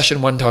a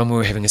discussion one time, we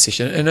were having a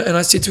session, and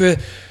I said to her,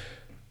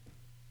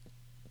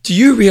 do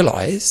you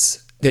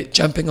realize that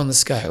jumping on the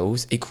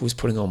scales equals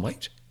putting on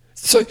weight?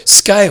 So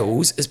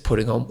scales is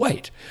putting on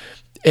weight.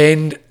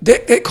 And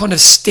that kind of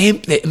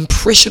stamp, that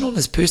impression on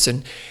this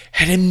person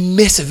had a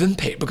massive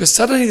impact, because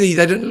suddenly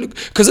they didn't look,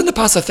 because in the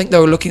past I think they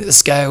were looking at the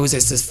scales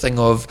as this thing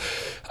of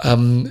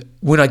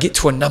when I get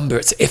to a number,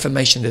 it's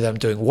affirmation that I'm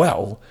doing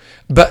well.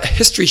 But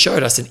history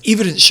showed us and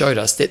evidence showed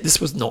us that this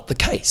was not the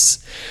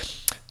case.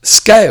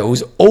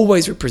 Scales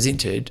always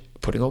represented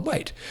putting on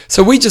weight.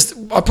 So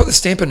I put the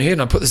stamp in her head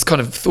and I put this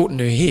kind of thought in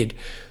her head.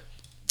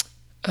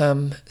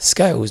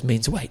 Scales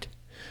means weight.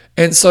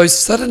 And so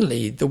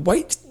suddenly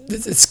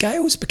the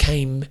scales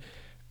became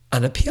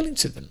unappealing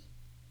to them.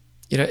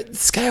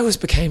 scales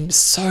became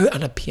so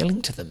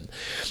unappealing to them.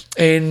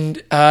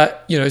 And,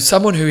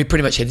 someone who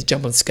pretty much had to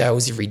jump on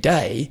scales every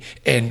day,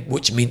 and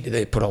which meant that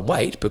they put on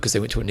weight because they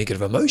went to a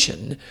negative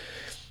emotion,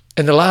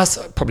 in the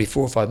last probably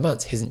 4 or 5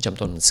 months hasn't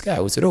jumped on the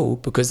scales at all,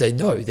 because they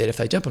know that if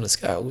they jump on the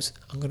scales,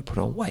 I'm going to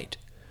put on weight.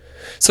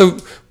 So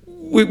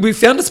we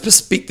found this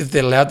perspective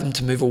that allowed them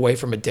to move away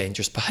from a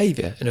dangerous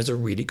behavior, and it was a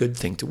really good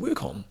thing to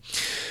work on.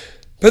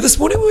 But this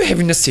morning we were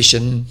having a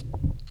session,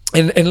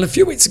 and a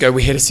few weeks ago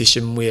we had a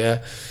session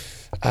where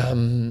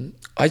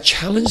I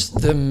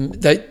challenged them.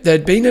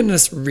 They'd been in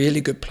this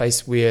really good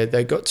place where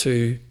they got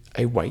to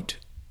a weight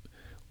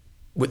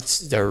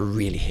which they were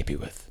really happy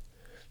with,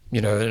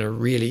 and are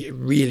really,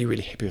 really,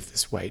 really happy with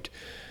this weight.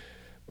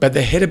 But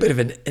they had a bit of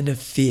an inner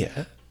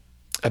fear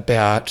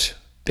about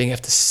being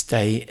able to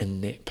stay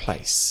in that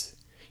place.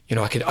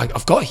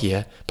 I've got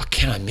here, but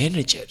can I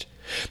manage it?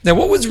 Now,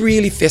 what was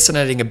really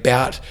fascinating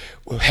about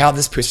how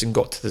this person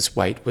got to this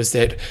weight was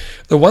that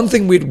the one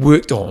thing we'd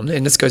worked on,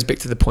 and this goes back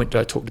to the point that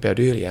I talked about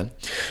earlier,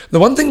 the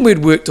one thing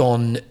we'd worked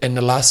on in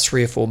the last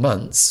 3 or 4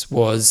 months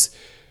was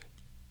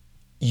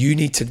you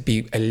need to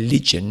be a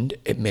legend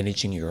at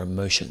managing your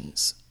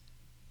emotions,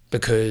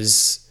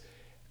 because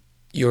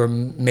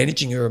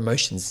managing your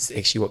emotions is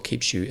actually what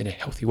keeps you in a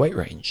healthy weight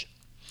range.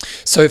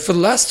 So for the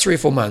last 3 or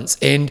 4 months,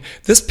 and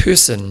this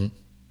person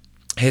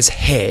has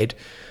had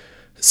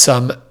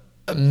some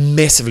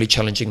massively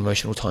challenging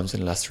emotional times in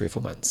the last 3 or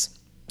 4 months.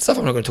 Stuff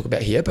I'm not going to talk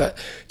about here, but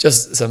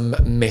just some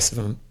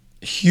massive,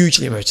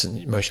 hugely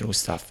emotional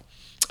stuff.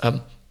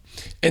 And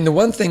the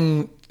one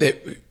thing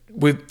that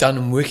we've done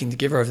in working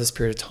together over this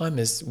period of time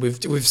is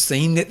we've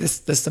seen that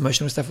this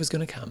emotional stuff was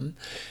going to come,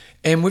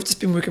 and we've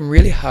just been working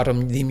really hard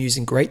on them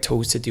using great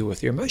tools to deal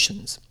with their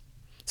emotions.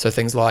 So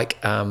things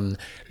like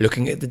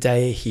looking at the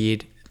day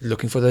ahead,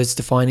 looking for those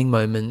defining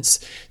moments,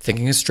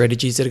 thinking of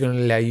strategies that are going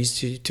to allow you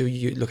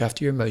to look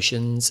after your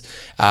emotions,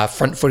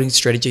 front-footing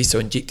strategies, so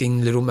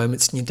injecting little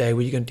moments in your day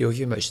where you're going to deal with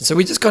your emotions. So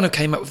we just kind of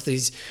came up with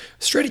these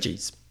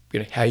strategies,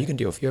 how you can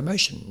deal with your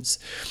emotions.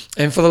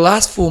 And for the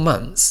last 4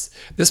 months,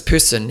 this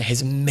person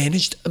has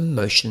managed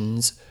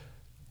emotions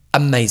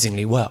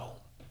amazingly well.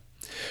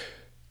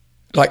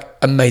 Like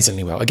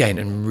amazingly well, again,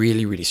 in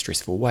really, really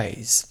stressful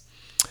ways.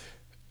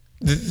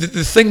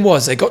 The thing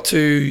was, they got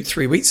to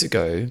 3 weeks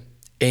ago,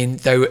 and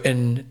they were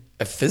in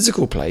a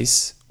physical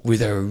place where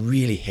they were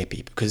really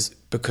happy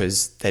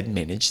because they'd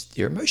managed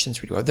their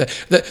emotions really well.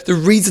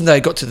 The reason they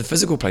got to the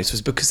physical place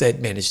was because they'd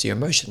managed their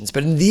emotions.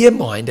 But in their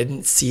mind, they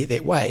didn't see it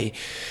that way.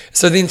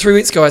 So then 3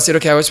 weeks ago, I said,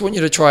 okay, I just want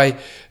you to try,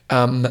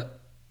 and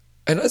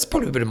it's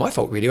probably a bit of my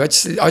fault really, I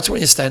just want you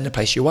to stay in the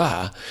place you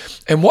are.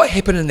 And what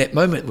happened in that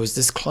moment was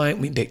this client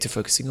went back to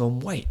focusing on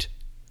weight.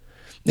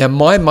 Now,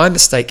 my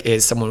mistake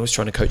as someone who was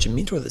trying to coach and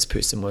mentor this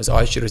person was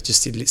I should have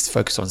just said, let's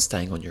focus on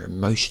staying on your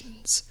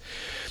emotions.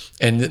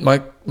 And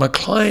my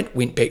client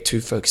went back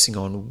to focusing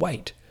on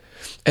weight.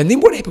 And then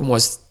what happened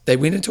was they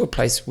went into a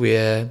place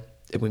where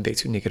they went back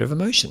to negative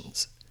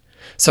emotions.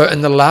 So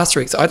in the last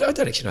 3 weeks, I don't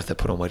actually know if they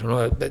put on weight or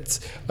not,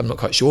 I'm not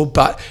quite sure,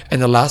 but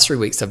in the last 3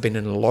 weeks, they've been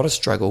in a lot of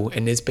struggle,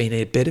 and there's been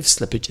a bit of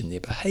slippage in their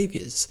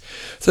behaviors.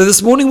 So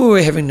this morning when we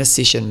were having this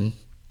session,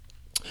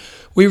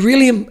 we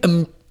really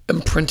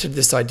imprinted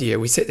this idea.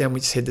 We sat down, we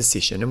just had this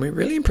session, and we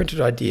really imprinted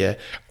an idea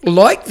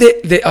like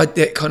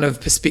that kind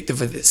of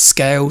perspective of that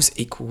scales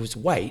equals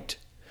weight.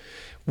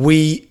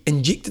 We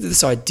injected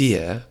this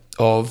idea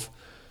of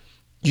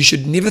you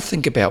should never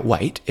think about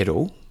weight at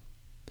all.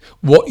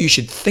 What you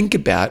should think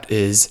about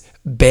is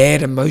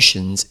bad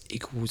emotions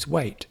equals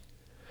weight.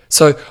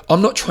 So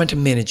I'm not trying to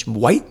manage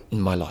weight in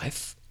my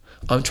life.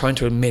 I'm trying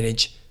to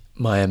manage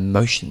my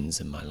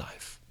emotions in my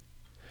life.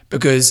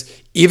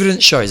 Because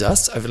evidence shows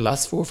us over the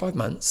last 4 or 5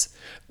 months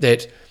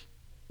that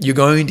you're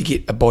going to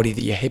get a body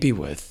that you're happy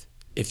with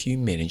if you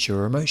manage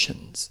your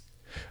emotions.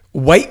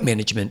 Weight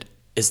management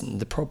isn't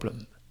the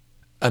problem.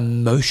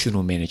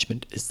 Emotional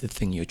management is the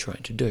thing you're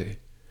trying to do.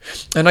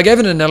 And I gave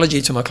an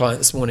analogy to my client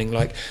this morning.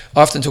 Like,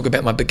 I often talk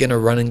about my beginner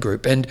running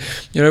group, and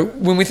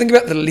when we think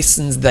about the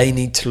lessons they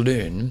need to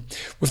learn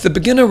with the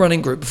beginner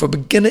running group for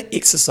beginner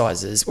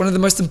exercises, one of the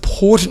most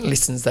important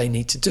lessons they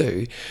need to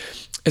do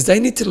is they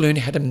need to learn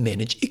how to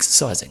manage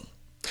exercising.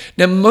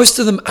 Now, most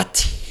of them are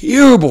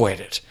terrible at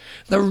it.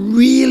 They're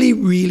really,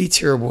 really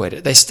terrible at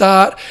it.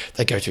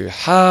 They go too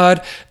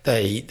hard,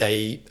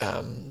 they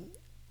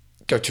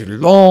go too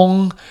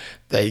long,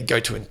 they go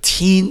too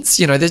intense,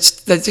 they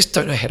just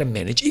don't know how to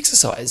manage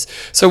exercise.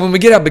 So when we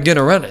get our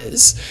beginner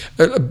runners,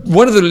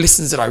 one of the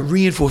lessons that I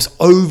reinforce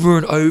over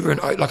and over, and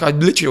I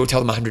literally will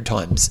tell them 100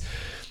 times,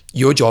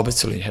 your job is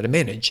to learn how to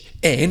manage.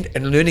 And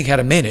in learning how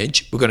to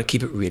manage, we're going to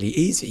keep it really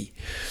easy.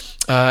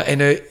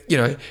 And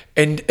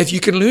if you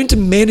can learn to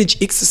manage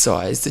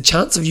exercise, the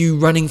chance of you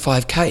running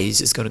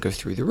 5Ks is going to go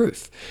through the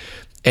roof.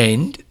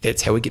 And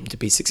that's how we get them to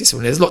be successful.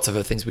 And there's lots of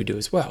other things we do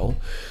as well.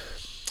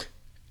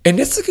 And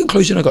that's the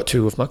conclusion I got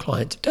to with my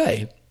client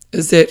today,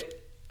 is that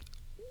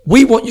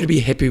we want you to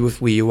be happy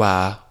with where you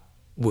are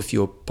with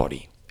your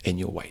body and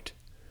your weight.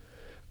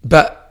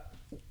 But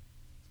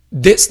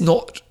that's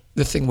not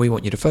the thing we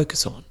want you to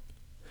focus on.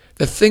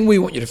 The thing we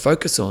want you to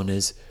focus on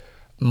is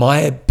my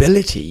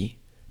ability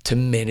to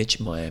manage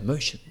my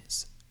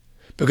emotions.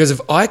 Because if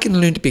I can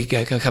learn to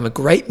become a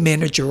great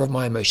manager of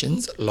my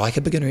emotions, like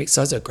a beginner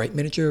exerciser, a great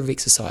manager of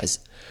exercise,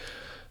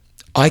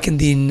 I can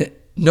then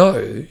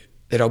know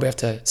that I'll be able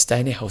to stay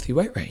in a healthy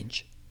weight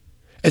range.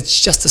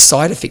 It's just a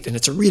side effect, and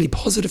it's a really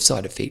positive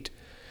side effect.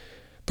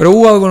 But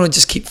all I want to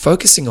just keep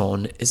focusing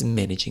on is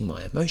managing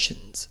my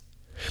emotions.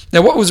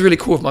 Now, what was really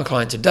cool with my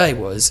client today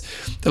was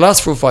the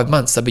last 4 or 5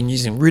 months, they've been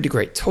using really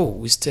great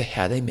tools to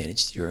how they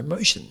manage their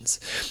emotions.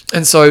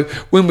 And so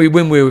when we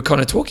were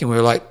kind of talking, we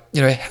were like,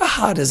 how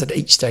hard is it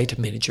each day to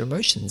manage your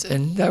emotions?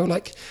 And they were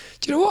like,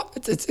 do you know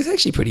what? It's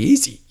actually pretty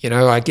easy.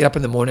 I get up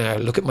in the morning, I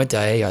look at my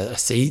day, I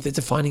see the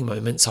defining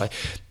moments.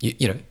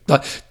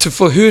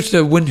 For her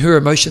to win her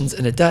emotions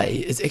in a day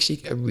is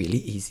actually a really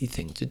easy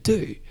thing to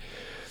do.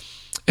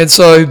 And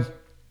so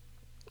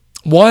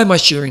why am I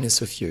sharing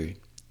this with you?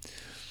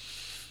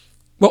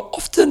 Well,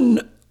 often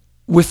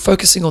we're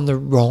focusing on the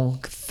wrong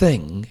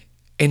thing,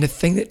 and the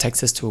thing that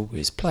takes us to a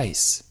worse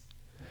place.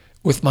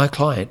 With my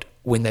client,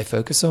 when they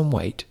focus on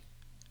weight,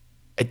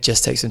 it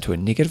just takes them to a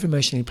negative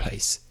emotional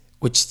place,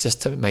 which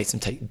just makes them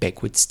take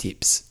backward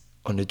steps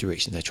on the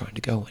direction they're trying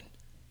to go in.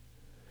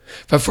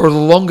 But for the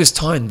longest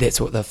time,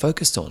 that's what they're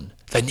focused on.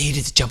 They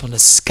needed to jump on the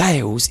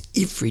scales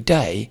every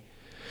day,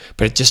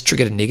 but it just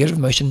triggered a negative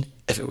emotion,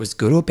 if it was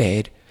good or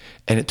bad,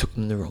 and it took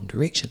them in the wrong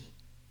direction.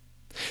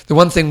 The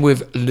one thing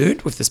we've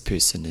learned with this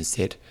person is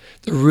that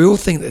the real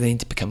thing that they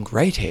need to become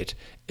great at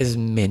is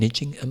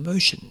managing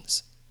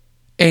emotions.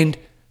 And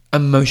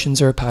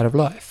emotions are a part of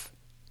life.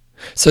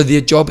 So their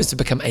job is to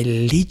become a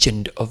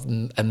legend of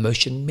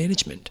emotion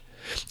management.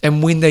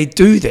 And when they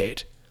do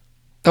that,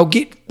 they'll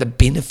get the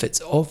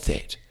benefits of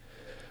that.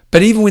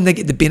 But even when they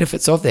get the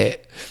benefits of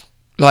that,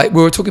 like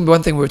one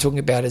thing we were talking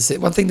about is that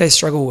one thing they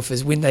struggle with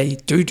is when they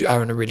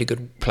are in a really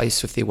good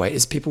place with their weight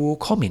is people will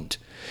comment.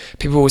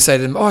 People will say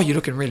to them, oh, you're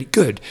looking really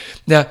good.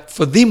 Now,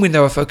 for them, when they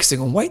were focusing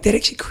on weight, that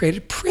actually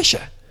created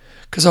pressure.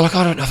 Because they're like,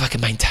 I don't know if I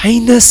can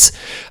maintain this.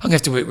 I'm going to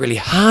have to work really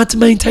hard to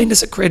maintain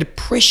this. It created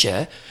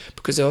pressure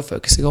because they were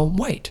focusing on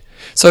weight.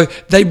 So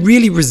they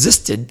really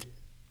resisted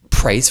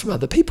praise from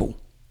other people.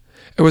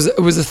 It was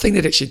a thing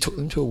that actually took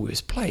them to a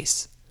worse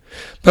place.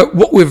 But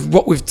what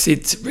we've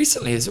said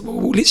recently is,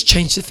 well, let's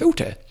change the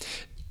filter.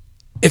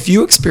 If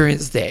you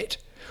experience that,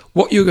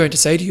 what you're going to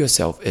say to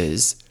yourself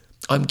is,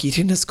 I'm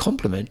getting this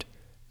compliment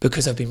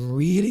because I've been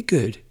really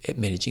good at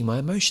managing my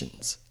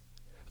emotions.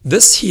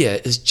 This here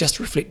is just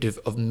reflective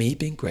of me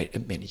being great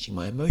at managing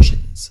my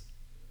emotions.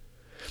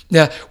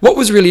 Now, what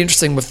was really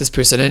interesting with this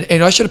person,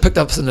 and I should have picked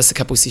up on this a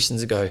couple of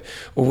sessions ago,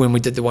 or when we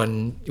did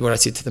what I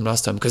said to them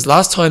last time, because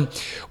last time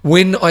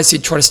when I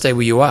said try to stay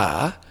where you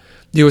are,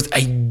 there was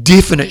a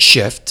definite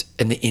shift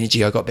in the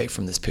energy I got back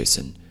from this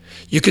person.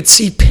 You could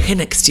see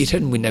panic set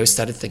in when they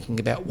started thinking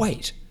about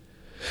weight.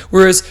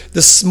 Whereas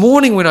this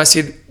morning when I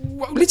said,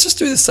 well, let's just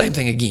do the same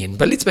thing again,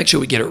 but let's make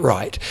sure we get it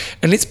right,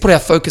 and let's put our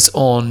focus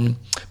on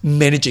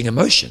managing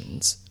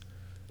emotions,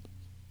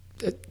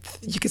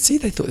 you could see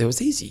they thought that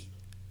was easy.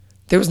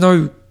 There was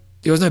no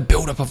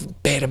build-up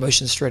of bad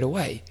emotions straight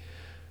away.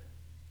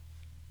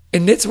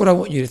 And that's what I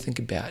want you to think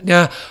about.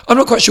 Now, I'm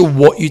not quite sure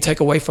what you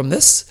take away from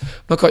this.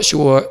 I'm not quite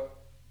sure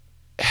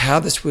how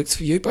this works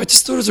for you, but I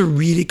just thought it was a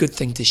really good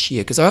thing to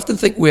share, because I often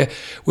think we're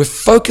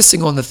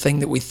focusing on the thing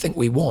that we think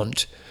we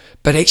want,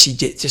 but actually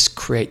it just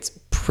creates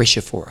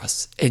pressure for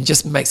us and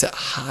just makes it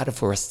harder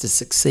for us to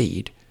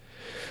succeed.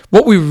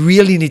 What we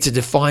really need to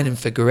define and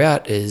figure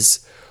out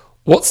is,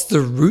 what's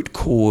the root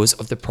cause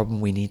of the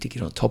problem we need to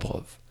get on top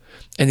of?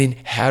 And then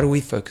how do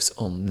we focus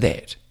on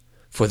that?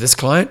 For this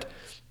client,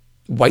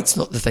 weight's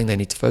not the thing they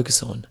need to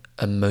focus on.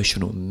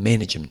 Emotional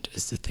management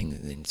is the thing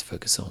that they need to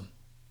focus on.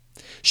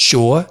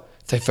 Sure,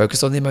 if they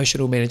focus on the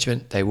emotional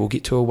management, they will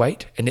get to a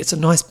weight, and that's a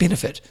nice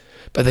benefit,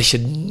 but they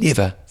should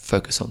never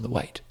focus on the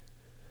weight.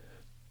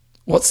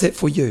 What's that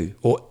for you?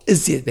 Or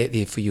is that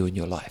there for you in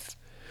your life?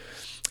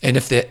 And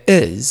if there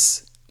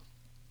is,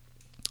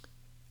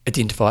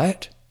 identify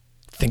it,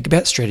 think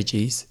about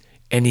strategies,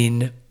 and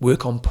then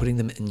work on putting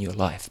them in your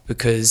life.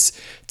 Because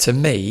to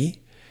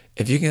me,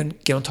 if you can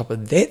get on top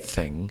of that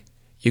thing,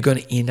 you're going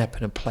to end up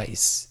in a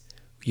place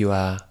where you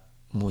are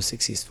more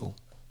successful.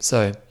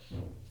 So,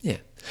 yeah.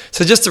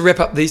 So just to wrap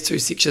up these two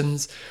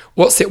sections,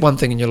 what's that one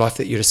thing in your life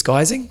that you're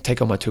disguising?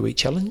 Take on my 2-week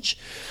challenge.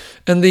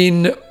 And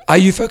then, are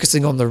you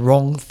focusing on the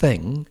wrong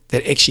thing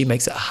that actually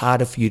makes it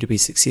harder for you to be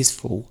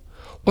successful?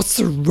 What's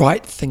the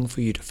right thing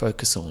for you to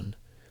focus on?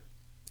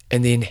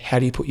 And then how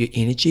do you put your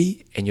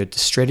energy and your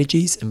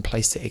strategies in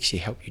place to actually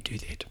help you do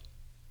that?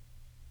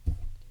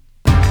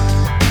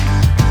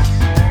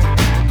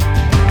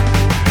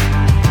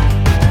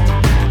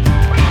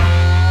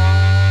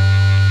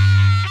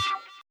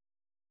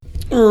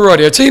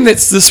 Rightio team,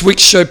 that's this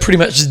week's show pretty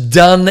much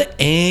done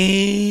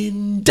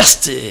and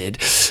dusted.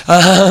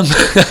 I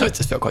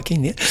just felt quite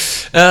keen there.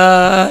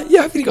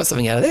 Hopefully you got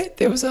something out of that.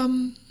 There was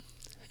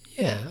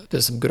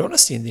there's some good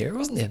honesty in there,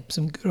 wasn't there?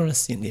 Some good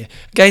honesty in there.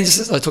 Again, just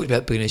as I talked about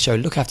at the beginning of the show,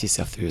 look after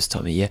yourself through this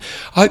time of year.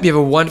 I hope you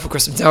have a wonderful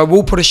Christmas. Now, I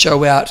will put a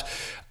show out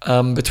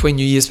between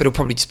New Year's, but it'll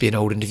probably just be an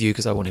old interview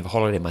because I want to have a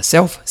holiday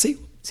myself. See,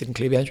 setting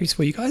clear boundaries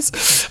for you guys.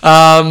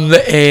 And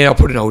I'll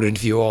put an old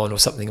interview on or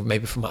something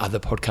maybe from other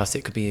podcasts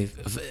that could be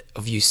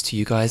of use to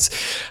you guys.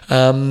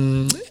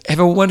 Have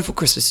a wonderful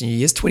Christmas and New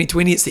Year's.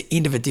 2020, it's the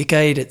end of a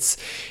decade. It's,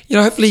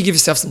 hopefully you give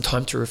yourself some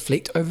time to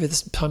reflect over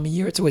this time of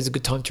year. It's always a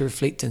good time to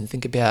reflect and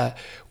think about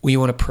where you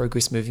want to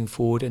progress moving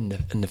forward in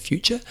the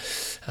future.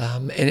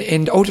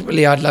 And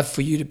ultimately, I'd love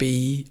for you to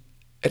be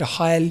at a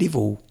higher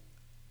level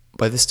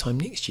by this time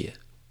next year,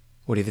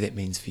 whatever that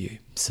means for you.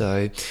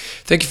 So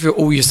thank you for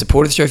all your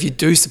support of the show. If you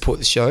do support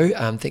the show,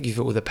 thank you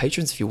for all the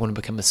patrons. If you want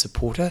to become a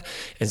supporter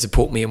and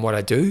support me in what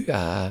I do, you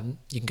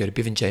can go to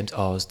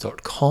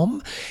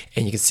bevanjameseyles.com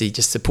and you can see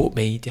just support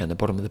me down the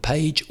bottom of the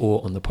page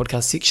or on the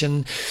podcast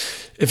section.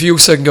 If you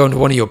also can go into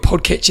one of your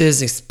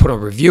podcatchers and put a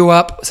review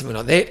up, something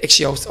like that.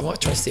 Actually, I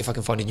might try to see if I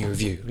can find a new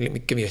review.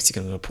 Give me a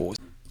second and I'll pause.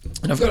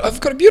 And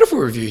I've got a beautiful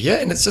review here,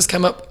 and it's just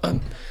come up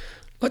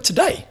like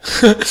today.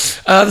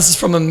 This is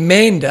from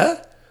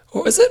Amanda.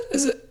 Or is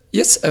it?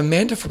 Yes,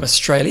 Amanda from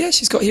Australia.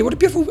 She's got here. What a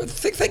beautiful...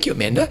 Thank you,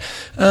 Amanda.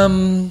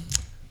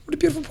 What a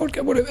beautiful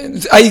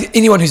podcast.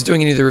 Anyone who's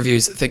doing any of the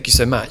reviews, thank you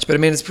so much. But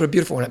Amanda's put a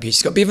beautiful one up here.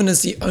 She's got, Bevan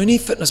is the only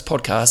fitness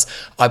podcast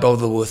I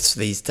bother with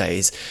these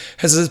days.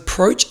 His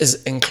approach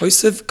is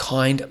inclusive,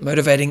 kind,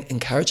 motivating,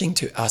 encouraging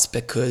to us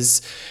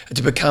because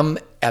to become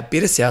our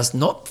better selves,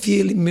 not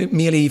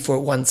merely for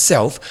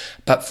oneself,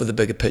 but for the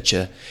bigger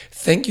picture.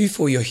 Thank you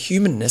for your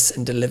humanness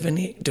and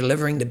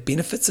delivering the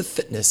benefits of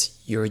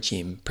fitness. You're a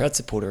gem. Proud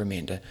supporter,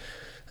 Amanda.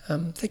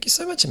 Thank you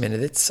so much, Amanda.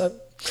 That's so...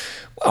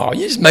 Wow,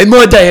 you just made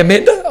my day,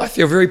 Amanda. I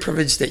feel very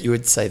privileged that you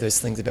would say those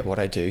things about what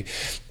I do.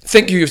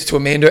 Thank you to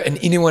Amanda and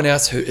anyone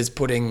else who is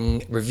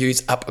putting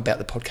reviews up about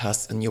the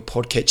podcast and your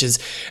podcatchers.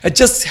 It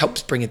just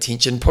helps bring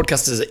attention.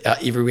 Podcasters are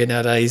everywhere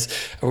nowadays.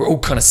 We're all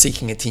kind of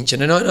seeking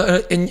attention.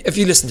 And if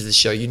you listen to the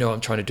show, you know I'm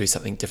trying to do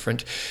something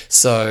different.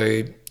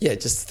 So, yeah,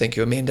 just thank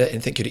you, Amanda,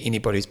 and thank you to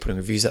anybody who's putting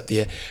reviews up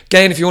there.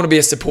 Again, if you want to be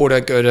a supporter,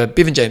 go to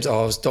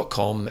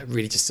bevanjameseyles.com. It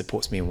really just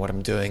supports me in what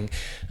I'm doing.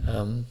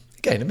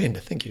 Again, Amanda,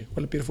 thank you.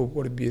 What a beautiful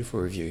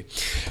review.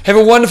 Have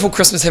a wonderful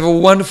Christmas. Have a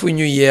wonderful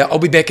New Year. I'll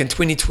be back in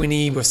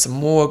 2020 with some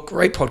more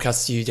great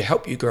podcasts to you to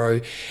help you grow.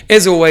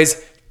 As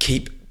always,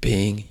 keep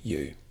being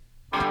you.